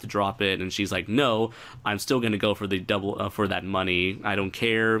 You have to drop it. And she's like, no, I'm still gonna go for the double for that money. I don't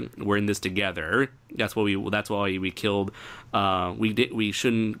care. We're in this together. That's why we killed. We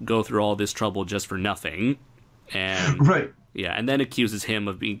shouldn't go through all this trouble just for nothing. And right. Yeah, and then accuses him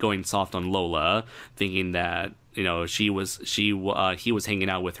of going soft on Lola, thinking that he was hanging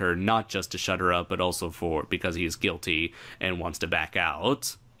out with her not just to shut her up, but also because he's guilty and wants to back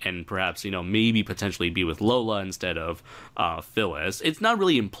out, and perhaps maybe potentially be with Lola instead of Phyllis. It's not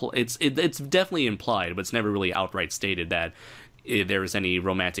really it's definitely implied, but it's never really outright stated that there is any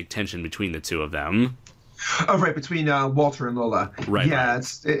romantic tension between the two of them. Oh, right, between Walter and Lola. Right. Yeah,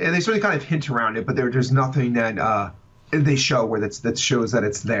 right. And they sort of kind of hint around it, but there's nothing that they show where that shows that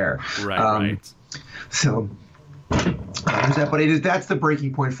it's there. Right. Right. So. There's that, but that's the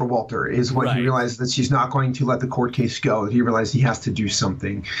breaking point for Walter is when he realizes that she's not going to let the court case go. He realizes he has to do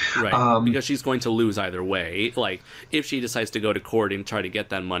something. Right, because she's going to lose either way. Like, if she decides to go to court and try to get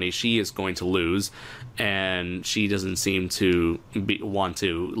that money, she is going to lose, and she doesn't seem to want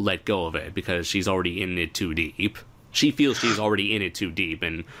to let go of it because she's already in it too deep. She feels she's already in it too deep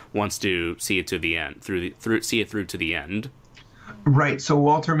and wants to see it to the end, see it through to the end. Right. So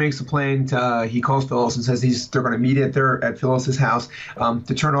Walter makes a plan. He calls Phyllis and says they're going to meet at Phyllis's house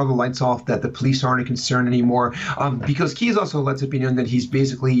to turn all the lights off, that the police aren't a concern anymore. Because Keyes also lets it be known that he's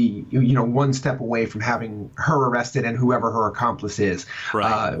basically, one step away from having her arrested and whoever her accomplice is,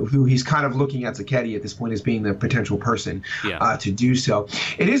 who he's kind of looking at Zaghetti at this point as being the potential person to do so.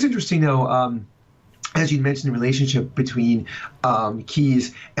 It is interesting, though, as you mentioned, the relationship between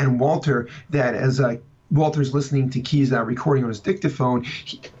Keyes and Walter, that as Walter's listening to Keyes recording on his dictaphone,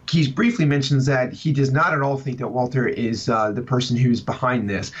 Keyes briefly mentions that he does not at all think that Walter is the person who's behind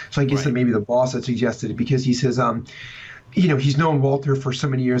this. So I guess that Right. maybe the boss had suggested it because he says, he's known Walter for so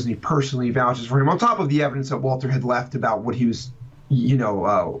many years and he personally vouches for him. On top of the evidence that Walter had left about what he was,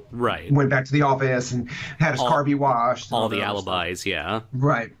 Right. went back to the office and had his car be washed. And All that the other stuff. alibis, yeah.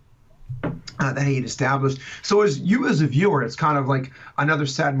 Right. That he had established. So as a viewer, it's kind of like another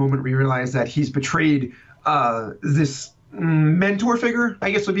sad moment where you realize that he's betrayed this mentor figure,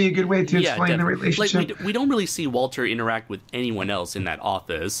 I guess would be a good way to Yeah, explain the definitely. Like relationship. we don't really see Walter interact with anyone else in that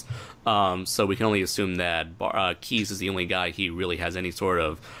office, so we can only assume that Keyes is the only guy he really has any sort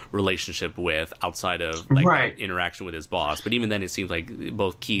of relationship with outside of like Right. that interaction with his boss. But even then, it seems like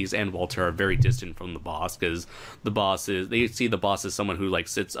both Keyes and Walter are very distant from the boss because they see the boss as someone who like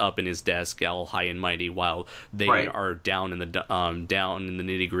sits up in his desk all high and mighty while they Right. are down in the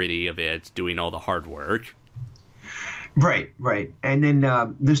nitty gritty of it doing all the hard work. Right, right. And then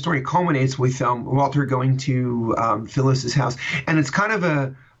the story culminates with Walter going to Phyllis's house. And it's kind of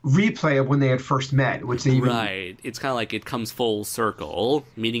a replay of when they had first met, which they even. Right. It's kind of like it comes full circle,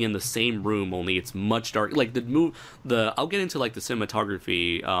 meeting in the same room, only it's much dark. Like I'll get into like the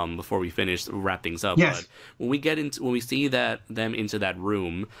cinematography before we wrap things up. Yes. But when we see them into that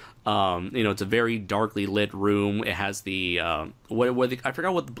room, it's a very darkly lit room. It has the I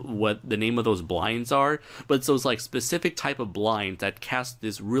forgot what the name of those blinds are, but it's those like specific type of blinds that cast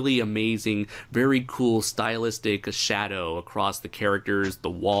this really amazing, very cool stylistic shadow across the characters, the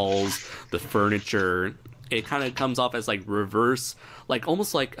walls, the furniture. It kind of comes off as like reverse, like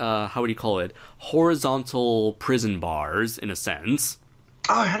almost like how would you call it, horizontal prison bars in a sense.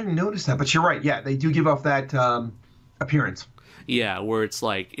 Oh, I hadn't noticed that, but you're right. Yeah, they do give off that appearance. Yeah, where it's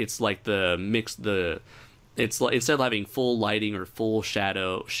like the mix it's like instead of having full lighting or full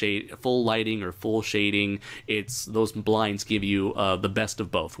full lighting or full shading, it's those blinds give you the best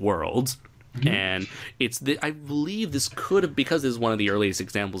of both worlds. Mm-hmm. And I believe this could have, because this is one of the earliest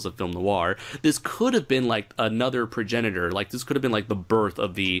examples of film noir, this could have been like another progenitor, like this could have been like the birth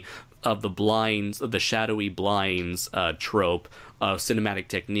of the blinds, of the shadowy blinds trope, cinematic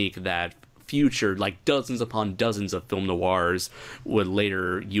technique that future like dozens upon dozens of film noirs would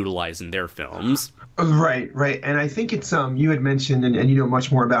later utilize in their films. Right, right. And I think it's you had mentioned, and you know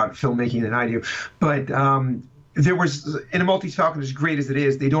much more about filmmaking than I do, but there was, in a Maltese Falcon, as great as it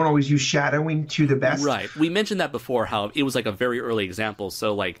is, they don't always use shadowing to the best. Right. We mentioned that before, how it was like a very early example.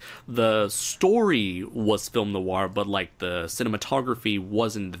 So like the story was film noir, but like the cinematography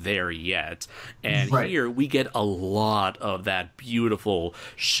wasn't there yet. And Right. here we get a lot of that beautiful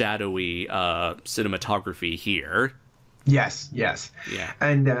shadowy cinematography here. Yes, yes. Yeah.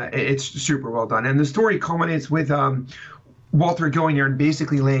 And it's super well done. And the story culminates with Walter going there and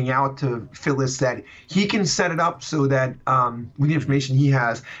basically laying out to Phyllis that he can set it up so that, with the information he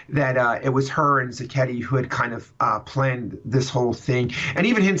has, that it was her and Zacchetti who had kind of planned this whole thing. And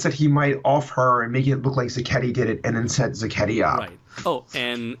even hints that he might off her and make it look like Zacchetti did it and then set Zacchetti up. Right. Oh,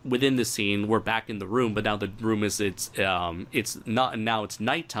 and within the scene, we're back in the room, but now the room it's not, now it's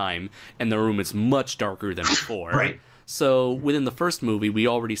nighttime, and the room is much darker than before. Right. So within the first movie, we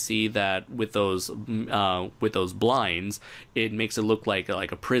already see that with those blinds, it makes it look like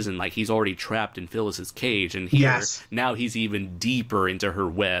a prison, like he's already trapped in Phyllis's cage. And here, Yes. now he's even deeper into her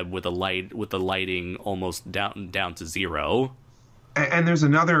web with the lighting almost down to zero. And there's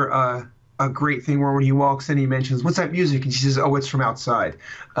another a great thing where when he walks in, he mentions, "What's that music?" And she says, "Oh, it's from outside."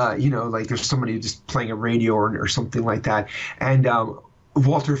 Like there's somebody just playing a radio or something like that. And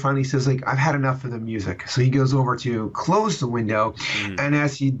Walter finally says, like, "I've had enough of the music." So he goes over to close the window, and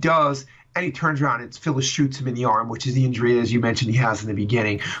as he does, and he turns around, it's Phyllis shoots him in the arm, which is the injury, as you mentioned, he has in the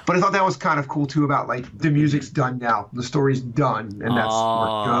beginning. But I thought that was kind of cool too, about like the music's done now, the story's done, and that's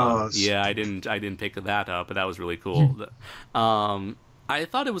where it goes. Yeah, I didn't pick that up, but that was really cool. I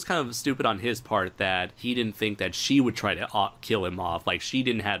thought it was kind of stupid on his part that he didn't think that she would try to kill him off. Like, she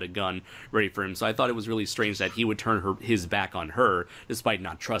didn't have a gun ready for him. So I thought it was really strange that he would turn his back on her despite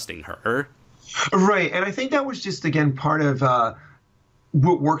not trusting her. Right, and I think that was just, again, part of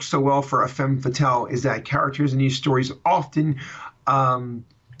what works so well for a femme fatale is that characters in these stories often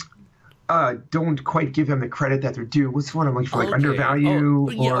don't quite give them the credit that they're due. What's the one I'm looking for? Like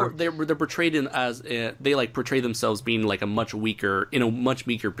undervalue? Or they're portrayed as they like portray themselves being like in a much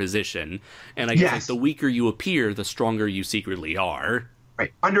weaker position. And I guess like, the weaker you appear, the stronger you secretly are.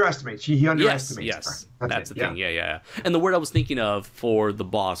 Right. Underestimates. He underestimates. Yes. Her. That's the thing. Yeah. And the word I was thinking of for the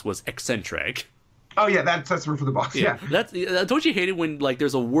boss was eccentric. Oh yeah, that's the word for the boss. Yeah. Don't you hate it when like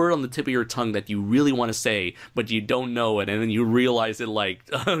there's a word on the tip of your tongue that you really want to say but you don't know it, and then you realize it like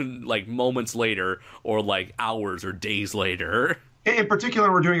like moments later or like hours or days later. In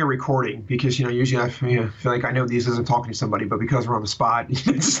particular, we're doing a recording because usually feel like I know these isn't talking to somebody, but because we're on the spot, it's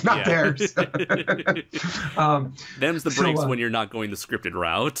just not Yeah. there. So, Them's the so breaks when you're not going the scripted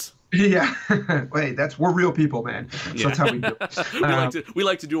route. yeah, wait, we're real people, man. So Yeah. that's how we do it. we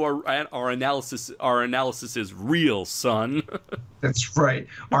like to do our analysis. Our analysis is real, son. That's right.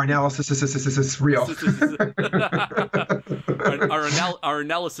 Our analysis is real. our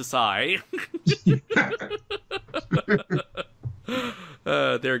analysis eye.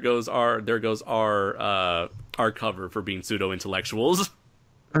 There goes our cover for being pseudo intellectuals.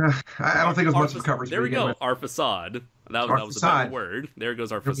 I don't think it was much of a coverage. There we go. Our facade. That was a better word. There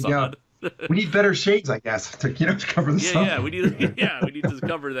goes our There we facade. We need better shades, I guess, to cover this up. Yeah, we need to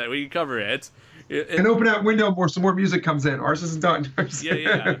cover that. We can cover it. And open that window more, some more music comes in. Ours isn't done. Yeah.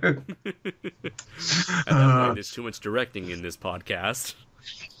 At that point, there's too much directing in this podcast.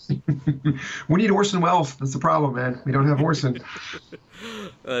 We need Orson Welles. That's the problem, man. We don't have Orson.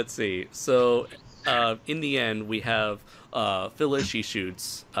 Let's see. So, in the end, we have Phyllis. She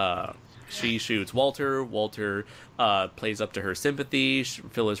shoots Walter. Walter plays up to her sympathy.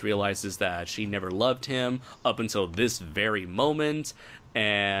 Phyllis realizes that she never loved him up until this very moment,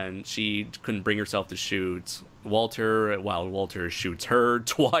 and she couldn't bring herself to shoot Walter, while Walter shoots her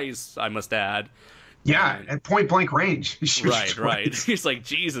twice, I must add. Yeah, at point blank range. Right. He's like,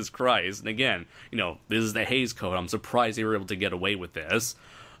 Jesus Christ. And again, this is the Hays Code. I'm surprised they were able to get away with this.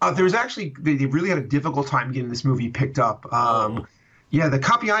 There was actually, they really had a difficult time getting this movie picked up. Yeah, the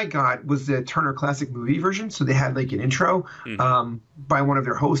copy I got was the Turner Classic Movie version. So they had like an intro by one of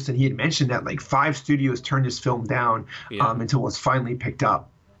their hosts, and he had mentioned that like 5 studios turned this film down until it was finally picked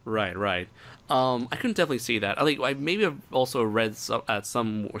up. Right. I can definitely see that. I maybe have also read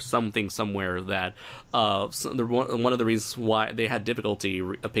something somewhere that one of the reasons why they had difficulty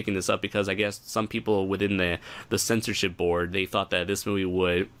picking this up, because I guess some people within the censorship board, they thought that this movie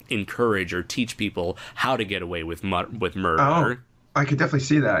would encourage or teach people how to get away with murder. Oh, I could definitely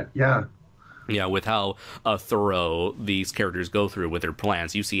see that. Yeah. Yeah, with how thorough these characters go through with their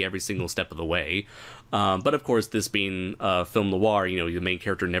plans. You see every single step of the way. But of course, this being film noir, the main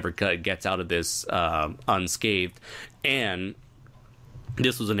character never gets out of this unscathed. And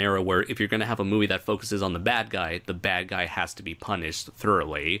this was an era where if you're going to have a movie that focuses on the bad guy has to be punished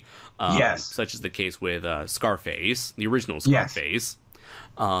thoroughly. Yes. Such is the case with Scarface, the original Scarface.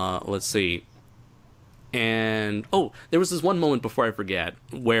 Yes. Let's see. And there was this one moment, before I forget,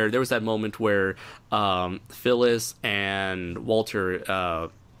 where there was that moment where Phyllis and Walter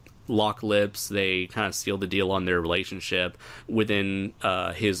lock lips. They kind of seal the deal on their relationship within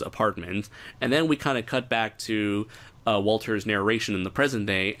his apartment, and then we kind of cut back to Walter's narration in the present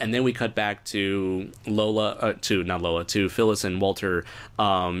day, and then we cut back to to Phyllis and Walter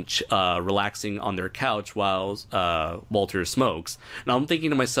relaxing on their couch while Walter smokes. Now I'm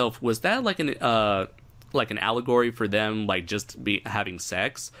thinking to myself, was that like an allegory for them, like just be having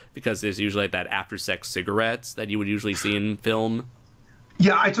sex, because there's usually like that after sex cigarettes that you would usually see in film.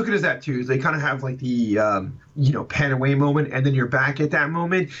 Yeah, I took it as that too. They kind of have like the pan away moment, and then you're back at that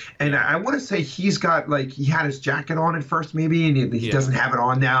moment. And I want to say he had his jacket on at first, maybe, and he doesn't have it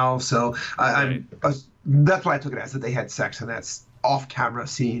on now. So that's why I took it as that they had sex, and that's off-camera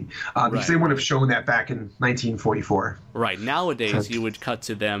scene because they would have shown that back in 1944. Right. Nowadays, you would cut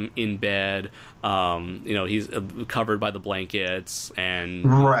to them in bed. He's covered by the blankets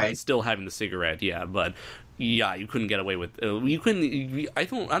and still having the cigarette. Yeah, but yeah, you couldn't get away with. You couldn't.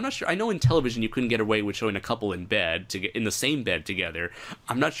 I'm not sure. I know in television you couldn't get away with showing a couple in bed in the same bed together.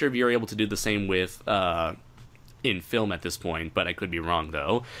 I'm not sure if you're able to do the same with. In film at this point, but I could be wrong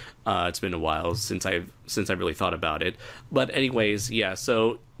though. It's been a while since I've really thought about it. But anyways, yeah.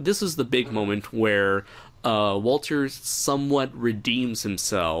 So this is the big moment where Walter somewhat redeems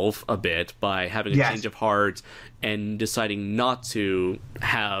himself a bit by having a change of heart and deciding not to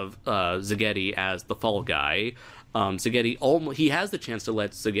have Szigeti as the fall guy. Szigeti he has the chance to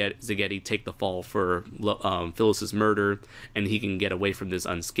let Szigeti take the fall for Phyllis's murder, and he can get away from this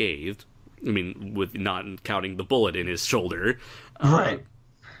unscathed. I mean, with not counting the bullet in his shoulder. Right.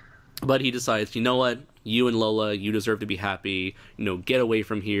 But he decides, you know what? You and Lola, you deserve to be happy. Get away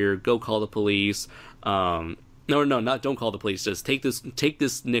from here. Go call the police. Don't call the police. Just take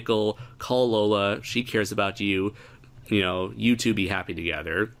this nickel, call Lola. She cares about you. You two be happy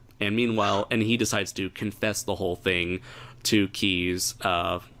together. And meanwhile, he decides to confess the whole thing to Keyes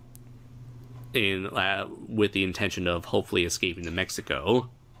with the intention of hopefully escaping to Mexico.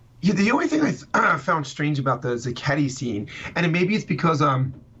 Yeah, the only thing I found strange about the Szigeti scene, and maybe it's because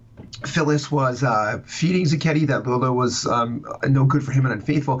Phyllis was feeding Zacchetti, that Lola was no good for him and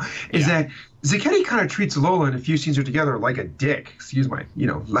unfaithful, is that Zacchetti kind of treats Lola in a few scenes are together like a dick. Excuse my,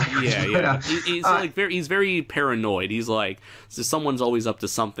 language. Yeah, yeah. He's very paranoid. He's like, so someone's always up to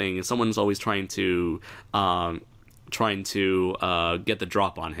something, and someone's always trying to get the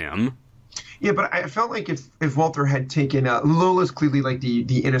drop on him. Yeah, but I felt like if Walter had taken Lola's clearly like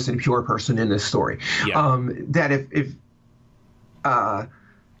the innocent, pure person in this story. Yeah. That if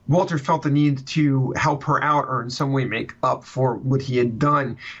Walter felt the need to help her out or in some way make up for what he had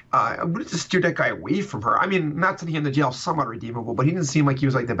done, I would have just steered that guy away from her. I mean, not to the end of the jail, somewhat redeemable, but he didn't seem like he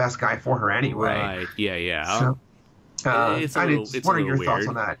was like the best guy for her anyway. Right. Yeah. Yeah. So, what are your weird thoughts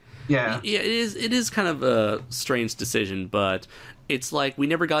on that? Yeah. Yeah. It is kind of a strange decision, but it's like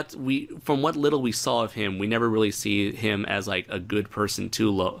from what little we saw of him, we never really see him as like a good person to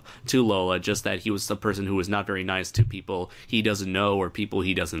Lola, just that he was a person who was not very nice to people he doesn't know or people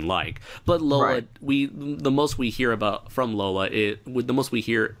he doesn't like. But Lola, the most we hear about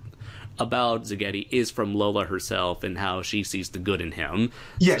Zacchetti is from Lola herself and how she sees the good in him.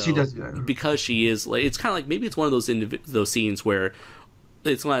 Yeah, so, she does do that. Because she is like, it's kind of like, maybe it's one of those scenes where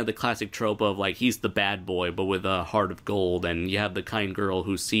it's kind of the classic trope of like he's the bad boy but with a heart of gold, and you have the kind girl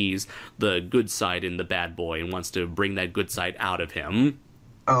who sees the good side in the bad boy and wants to bring that good side out of him.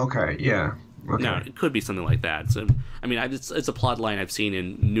 Okay, yeah. Okay. No, it could be something like that. So, I mean, it's a plot line I've seen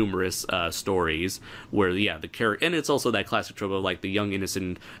in numerous stories where, the character, and it's also that classic trope of like the young,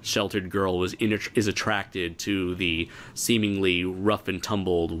 innocent, sheltered girl is attracted to the seemingly rough and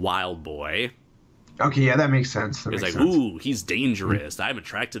tumbled wild boy. Okay, yeah, that makes sense. It's like, ooh, he's dangerous. I'm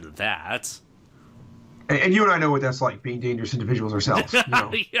attracted to that. And you and I know what that's like, being dangerous individuals ourselves.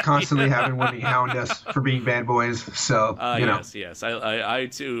 Constantly having women hound us for being bad boys. So, Yes. I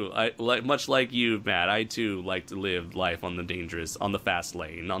too, much like you, Matt. I too like to live life on the fast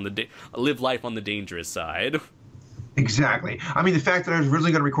lane, live life on the dangerous side. Exactly. I mean, the fact that I was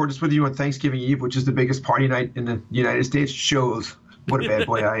originally going to record this with you on Thanksgiving Eve, which is the biggest party night in the United States, shows what a bad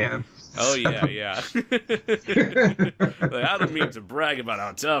boy I am. Oh, yeah. I don't mean to brag about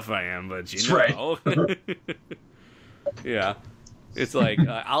how tough I am, but you know. Right. Yeah. It's like,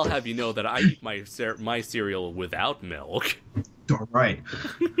 I'll have you know that I eat my cereal without milk. All right.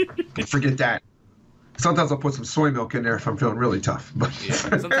 Forget that. Sometimes I'll put some soy milk in there if I'm feeling really tough. But yeah,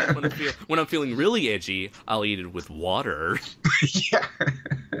 sometimes when I'm feeling really edgy, I'll eat it with water. Yeah.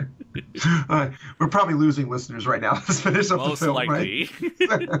 We're probably losing listeners right now. Let's finish up the film. Most likely.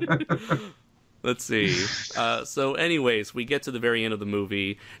 Right? Let's see. So anyways, we get to the very end of the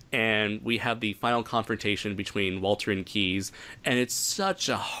movie, and we have the final confrontation between Walter and Keyes, and it's such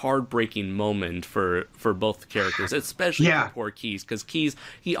a heartbreaking moment for both characters, especially for poor Keyes, because Keyes,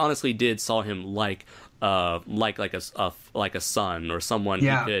 he honestly saw him like a son or someone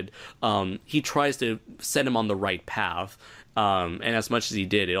he could. He tries to set him on the right path. And as much as he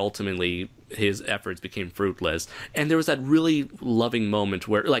did, his efforts became fruitless. And there was that really loving moment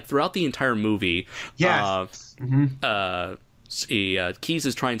where, like, throughout the entire movie, Keyes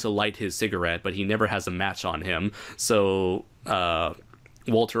is trying to light his cigarette, but he never has a match on him. So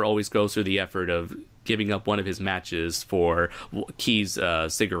Walter always goes through the effort of giving up one of his matches for Keyes'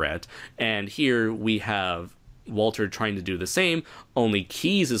 cigarette. And here we have Walter trying to do the same, only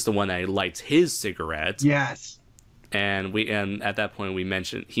Keyes is the one that lights his cigarette. Yes. And at that point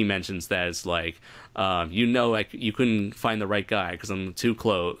he mentions that it's like, you couldn't find the right guy because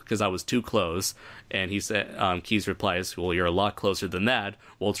I was too close. And he said, Keyes replies, well, you're a lot closer than that.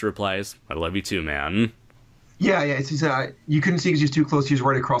 Walter replies, I love you too, man. Yeah. He said, you couldn't see because he was too close. He was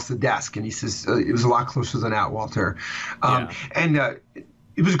right across the desk. And he says, it was a lot closer than that, Walter. And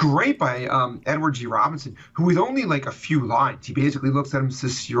it was great by Edward G. Robinson, who with only like a few lines, he basically looks at him and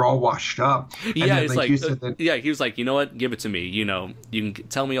says, you're all washed up. Yeah, it's he was like, you know what? Give it to me. You can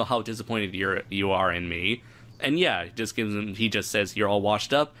tell me how disappointed you are in me. And he just says, you're all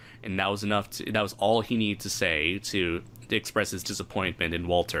washed up. And that was enough. That was all he needed to say to express his disappointment in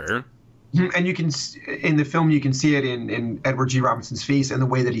Walter. And you can, in the film, you can see it in Edward G. Robinson's face and the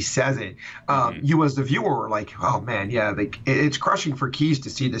way that he says it. You as the viewer were like, oh man, yeah, like it's crushing for Keyes to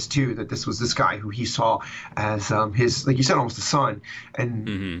see this too, that this was this guy who he saw as his, like you said, almost a son,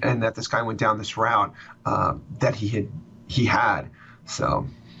 and that this guy went down this route that he had. So,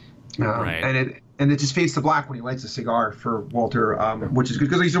 right. And it just fades to black when he lights a cigar for Walter, which is good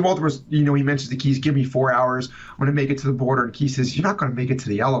because Walter was, he mentions to Keyes, give me 4 hours, I'm going to make it to the border, and Keyes says, you're not going to make it to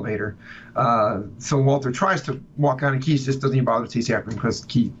the elevator. So Walter tries to walk out, and Keyes just doesn't even bother to chase after him because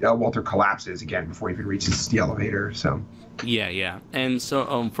Walter collapses again before he even reaches the elevator. So. Yeah. And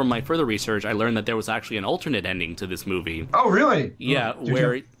so from my further research, I learned that there was actually an alternate ending to this movie. Oh, really? Yeah,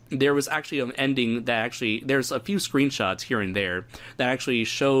 where there was actually an ending that actually there's a few screenshots here and there that actually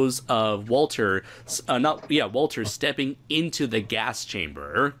shows Walter, Walter stepping into the gas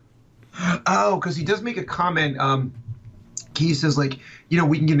chamber. Oh, because he does make a comment. He says, like,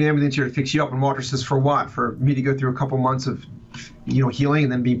 we can get an ambulance here to fix you up. And Walter says, for what? For me to go through a couple months of, healing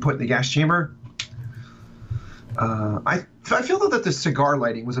and then being put in the gas chamber? I feel, though, that the cigar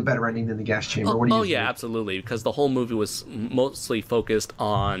lighting was a better ending than the gas chamber. What do you think? Yeah, absolutely. Because the whole movie was mostly focused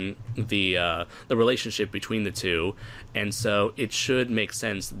on the relationship between the two. And so it should make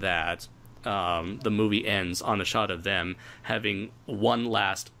sense that the movie ends on a shot of them having one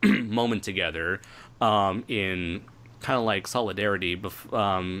last moment together in kind of like solidarity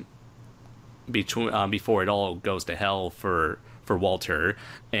before it all goes to hell for Walter,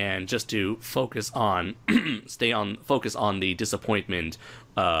 and just to focus on focus on the disappointment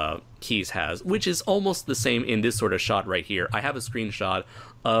Keyes has, which is almost the same in this sort of shot right here. I have a screenshot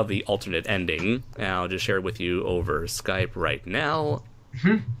of the alternate ending, and I'll just share it with you over Skype right now.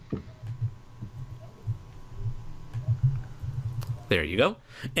 There you go.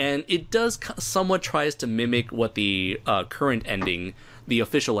 And it does somewhat tries to mimic what the current ending, the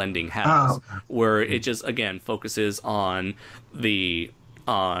official ending, has, where it just again focuses on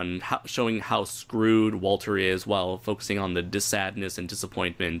showing how screwed Walter is, while focusing on the sadness and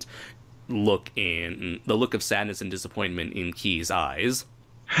disappointment look of sadness and disappointment in Keyes' eyes.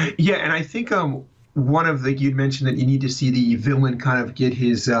 Yeah, and I think one of you'd mentioned that you need to see the villain kind of get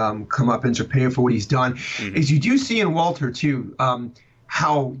his comeuppance or pay for what he's done. Is you do see in Walter too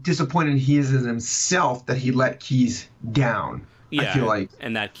how disappointed he is in himself that he let Keyes down. Yeah, I feel like,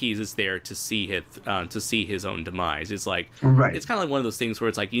 and that Keyes is there to see his own demise. It's like, right. It's kind of like one of those things where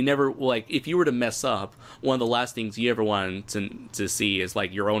it's like you never, like, if you were to mess up, one of the last things you ever want to see is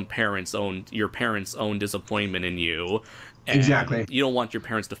like your parents' own disappointment in you. And exactly. You don't want your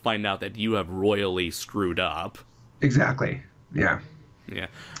parents to find out that you have royally screwed up. Exactly. Yeah. Yeah.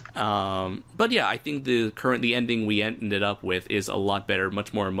 But yeah, I think the ending we ended up with is a lot better,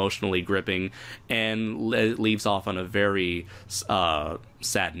 much more emotionally gripping, and leaves off on a very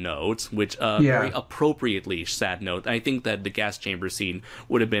sad note, which very appropriately sad note. I think that the gas chamber scene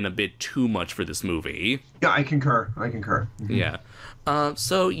would have been a bit too much for this movie. Yeah, I concur. Mm-hmm. Yeah.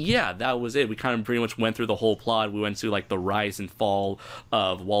 So yeah, that was it. We kind of pretty much went through the whole plot. We went through like the rise and fall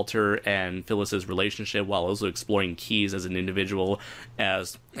of Walter and Phyllis's relationship, while also exploring Keyes as an individual,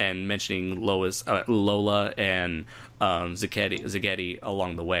 and mentioning Lola and Zaghetti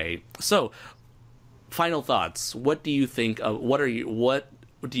along the way. So, final thoughts. What do you think of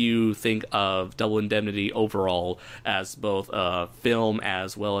Double Indemnity overall, as both a film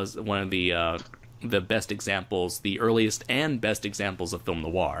as well as one of the best examples, the earliest and best examples of film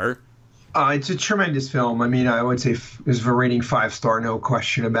noir? It's a tremendous film. I mean, I would say is a rating 5-star, no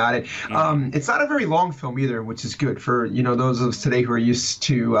question about it. It's not a very long film either, which is good for those of us today who are used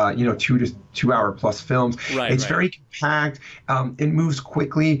to 2 hour plus films. Right, it's very compact. It moves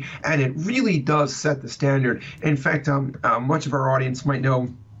quickly, and it really does set the standard. In fact, much of our audience might know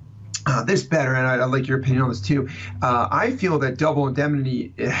this better, and I'd like your opinion on this too. I feel that Double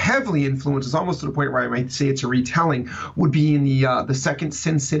Indemnity heavily influences, almost to the point where I might say it's a retelling, would be in the second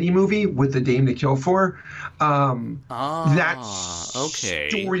Sin City movie with the Dame to Kill For. That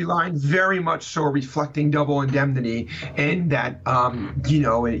storyline very much so reflecting Double Indemnity, and that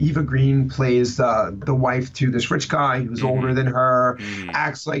Eva Green plays the wife to this rich guy who's older than her,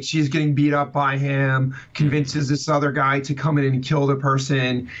 acts like she's getting beat up by him, convinces this other guy to come in and kill the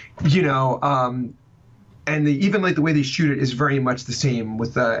person. And even like the way they shoot it is very much the same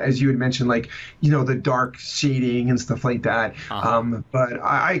with as you had mentioned, like the dark shading and stuff like that. But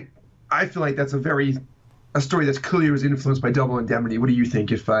I feel like that's a story that's clearly was influenced by Double Indemnity. What do you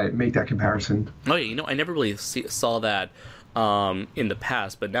think if I make that comparison? Oh yeah, I never really saw that in the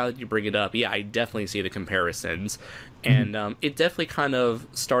past, but now that you bring it up, yeah, I definitely see the comparisons. And it definitely kind of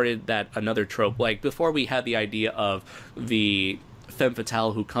started that another trope. Like before, we had the idea of the femme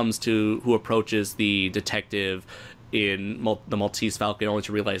fatale who approaches the detective in the Maltese Falcon, only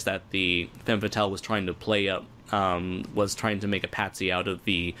to realize that the femme fatale was trying to make a patsy out of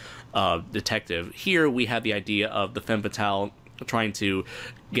the detective. Here we have the idea of the femme fatale trying to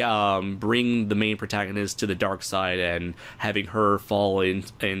bring the main protagonist to the dark side and having her fall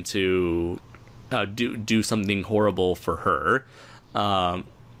into do something horrible for her.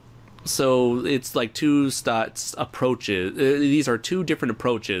 So it's like two approaches. These are two different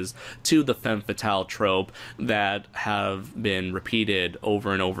approaches to the femme fatale trope that have been repeated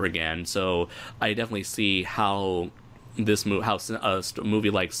over and over again. So I definitely see how this movie, how movie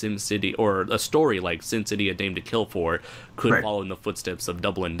like Sin City or a story like Sin City: A Dame to Kill For could Right. follow in the footsteps of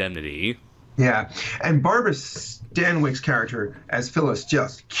Double Indemnity. Yeah, and Barbara Stanwyck's character as Phyllis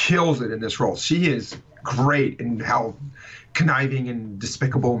just kills it in this role. She is great in how conniving and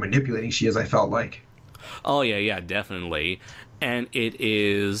despicable, manipulating she is. I felt like. Oh yeah, yeah, definitely. And it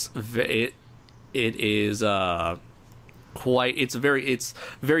is quite it's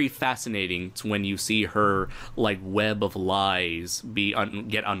very fascinating when you see her like web of lies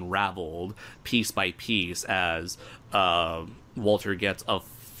get unraveled piece by piece as Walter gets a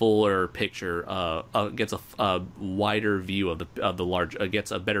fuller picture, gets a wider view of the large,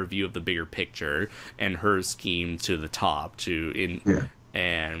 gets a better view of the bigger picture, and her scheme to the top to in Yeah.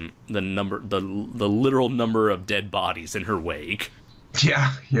 and the literal number of dead bodies in her wake.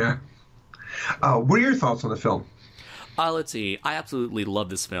 Yeah, yeah. What are your thoughts on the film? Let's see. I absolutely love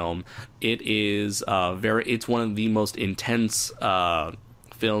this film. It is it's one of the most intense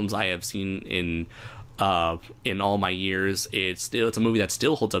films I have seen in all my years. It's a movie that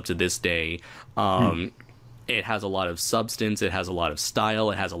still holds up to this day. It has a lot of substance. It has a lot of style.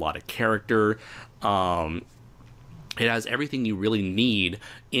 It has a lot of character. It has everything you really need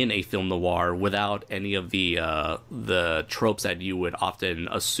in a film noir without any of the tropes that you would often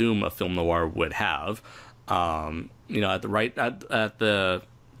assume a film noir would have. At the right at the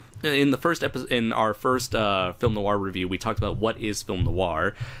in the first episode in our first film noir review, we talked about what is film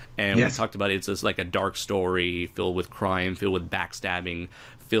noir, and Yes. we talked about it's just like a dark story filled with crime, filled with backstabbing,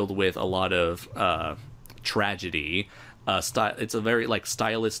 filled with a lot of tragedy. It's a very like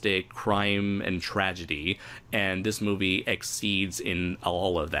stylistic crime and tragedy, and this movie exceeds in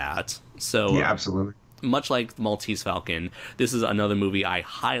all of that. So Yeah, absolutely. much like Maltese Falcon, this is another movie I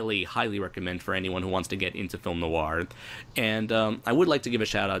highly, highly recommend for anyone who wants to get into film noir. And I would like to give a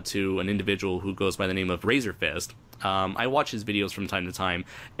shout out to an individual who goes by the name of Razor Fist. I watch his videos from time to time,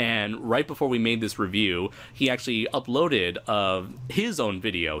 and right before we made this review, he actually uploaded his own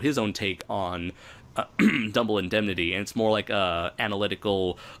video, his own take on Double Indemnity, and it's more like a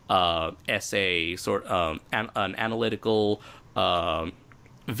analytical essay, an analytical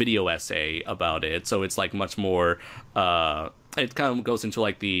video essay about it. So it's like much more. It kind of goes into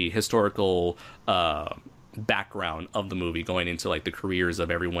like the historical background of the movie, going into like the careers of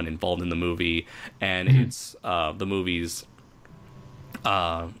everyone involved in the movie, and it's the movie's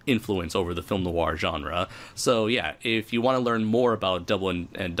influence over the film noir genre. So yeah, if you want to learn more about Double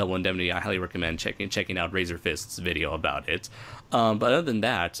Indemnity, I highly recommend checking out Razor Fist's video about it. But other than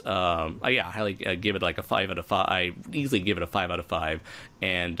that, I highly give it like a 5 out of 5. I easily give it a 5 out of 5,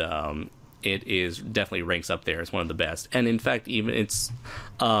 and it is definitely ranks up there as one of the best. And in fact, even it's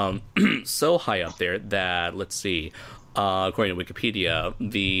so high up there that, let's see, according to Wikipedia,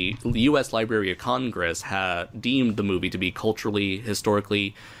 the U.S. Library of Congress had deemed the movie to be culturally,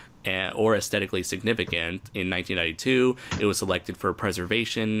 historically, or aesthetically significant in 1992. It was selected for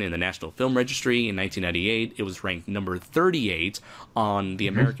preservation in the National Film Registry in 1998. It was ranked number 38 on the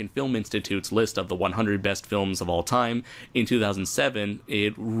American Film Institute's list of the 100 best films of all time. In 2007,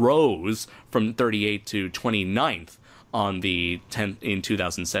 it rose from 38 to 29th on the 10th in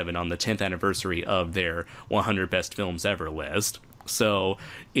 2007 on the 10th anniversary of their 100 best films ever list. So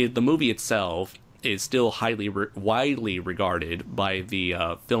the movie itself is still widely regarded by the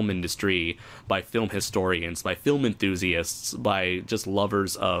film industry, by film historians, by film enthusiasts, by just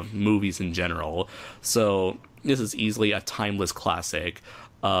lovers of movies in general. So this is easily a timeless classic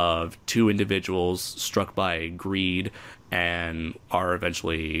of two individuals struck by greed and are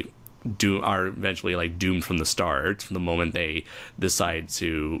eventually like doomed from the start, from the moment they decide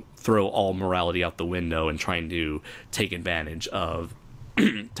to throw all morality out the window and trying to take advantage of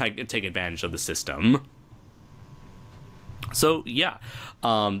take advantage of the system. So yeah,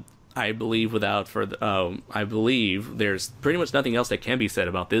 I believe I believe there's pretty much nothing else that can be said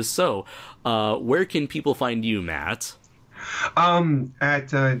about this. So where can people find you, Matt? At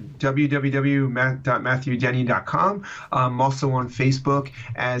www.matthewdenian.com. I'm also on Facebook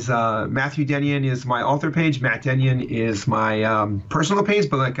as Matthew Denian is my author page. Matt Denian is my personal page.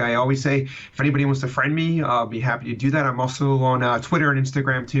 But like I always say, if anybody wants to friend me, I'll be happy to do that. I'm also on Twitter and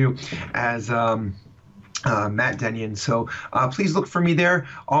Instagram too as Matt Denian. So please look for me there.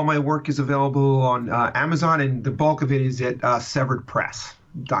 All my work is available on Amazon, and the bulk of it is at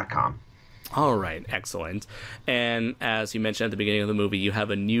severedpress.com. All right, excellent. And as you mentioned at the beginning of the movie, you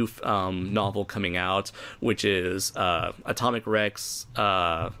have a new novel coming out, which is Atomic Rex.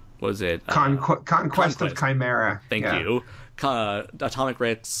 What was it? Conquest of Chimera. Thank you. Atomic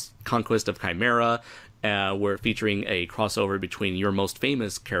Rex: Conquest of Chimera. we're featuring a crossover between your most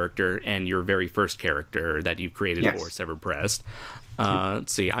famous character and your very first character that you created for Severed Breast.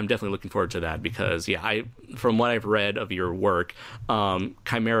 Let's see, I'm definitely looking forward to that because, from what I've read of your work,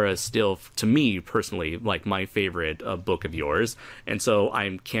 Chimera is still, to me personally, like my favorite book of yours, and so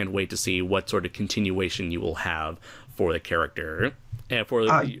I can't wait to see what sort of continuation you will have for the character and for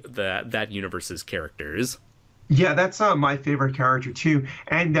that universe's characters. Yeah, that's my favorite character too,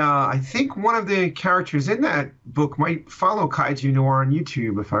 and I think one of the characters in that book might follow Kaiju Noir on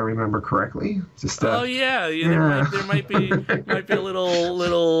YouTube, if I remember correctly. Just there might be a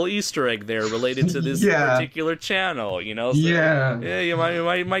little Easter egg there related to this particular channel, you know. So,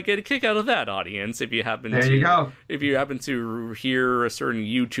 you might get a kick out of that, audience, if you happen to hear a certain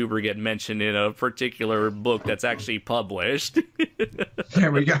YouTuber get mentioned in a particular book that's actually published.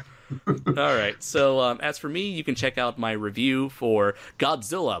 There we go. All right, so as for me, you can check out my review for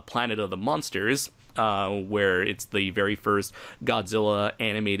Godzilla Planet of the Monsters, where it's the very first Godzilla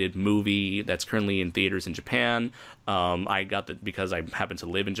animated movie that's currently in theaters in Japan. I got that because I happen to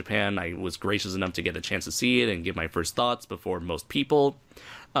live in Japan. I was gracious enough to get a chance to see it and give my first thoughts before most people.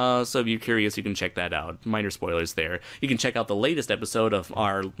 So if you're curious, you can check that out. Minor spoilers there. You can check out the latest episode of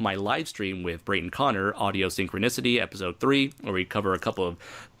my live stream with Brayton Connor, Audio Synchronicity, episode 3, where we cover a couple of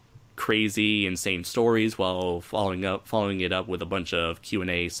crazy, insane stories while following it up with a bunch of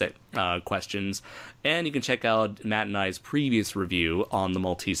Q&A questions. And you can check out Matt and I's previous review on the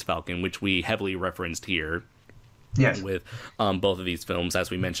Maltese Falcon, which we heavily referenced here. Yes. With both of these films,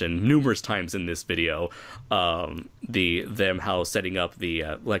 as we mentioned numerous times in this video, setting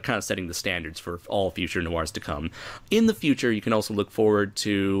the standards for all future noirs to come. In the future, you can also look forward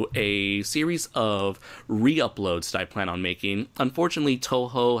to a series of re-uploads that I plan on making. Unfortunately,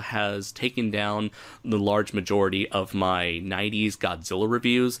 Toho has taken down the large majority of my 90s Godzilla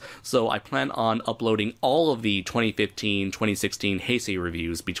reviews, so I plan on uploading all of the 2015, 2016 Heisei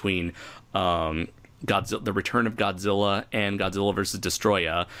reviews between Godzilla, The Return of Godzilla and Godzilla vs.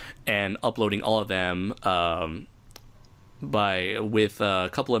 Destroya, and uploading all of them with a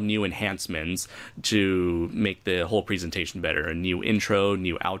couple of new enhancements to make the whole presentation better. A new intro,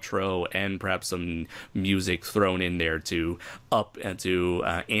 new outro, and perhaps some music thrown in there to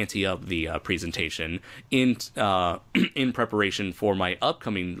ante up the presentation in preparation for my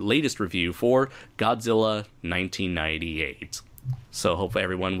upcoming latest review for Godzilla 1998. So hopefully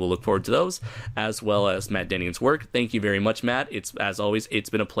everyone will look forward to those, as well as Matt Denion's work. Thank you very much, Matt. As always,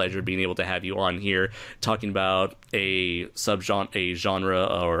 it's been a pleasure being able to have you on here talking about a genre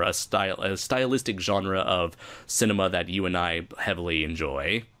or a stylistic genre of cinema that you and I heavily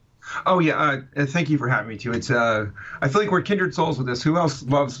enjoy. Oh yeah, thank you for having me too. It's I feel like we're kindred souls with this. Who else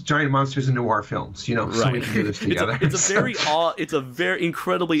loves giant monsters and noir films? You know, right. So we can do this together. It's a very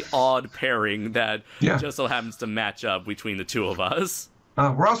incredibly odd pairing that just so happens to match up between the two of us.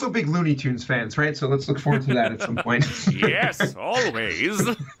 We're also big Looney Tunes fans, right? So let's look forward to that at some point. Yes, always.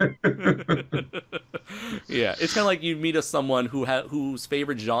 Yeah, it's kind of like you meet someone whose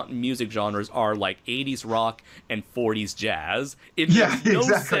favorite music genres are like 80s rock and 40s jazz. It makes no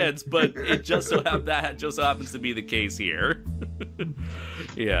sense, but it just so happens to be the case here.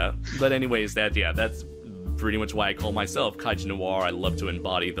 Yeah, but anyways, that's pretty much why I call myself Kaiju Noir. I love to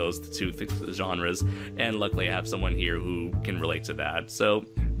embody those two genres, and luckily I have someone here who can relate to that. So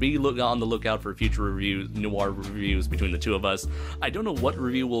be on the lookout for future noir reviews between the two of us. I don't know what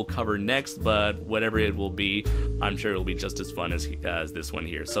review we'll cover next, but whatever it will be, I'm sure it'll be just as fun as this one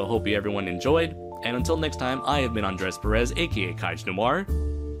here. So hope everyone enjoyed, and until next time, I have been Andres Perez, aka Kaiju Noir.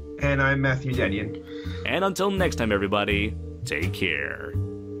 And I'm Matthew Denion. And until next time, everybody, take care.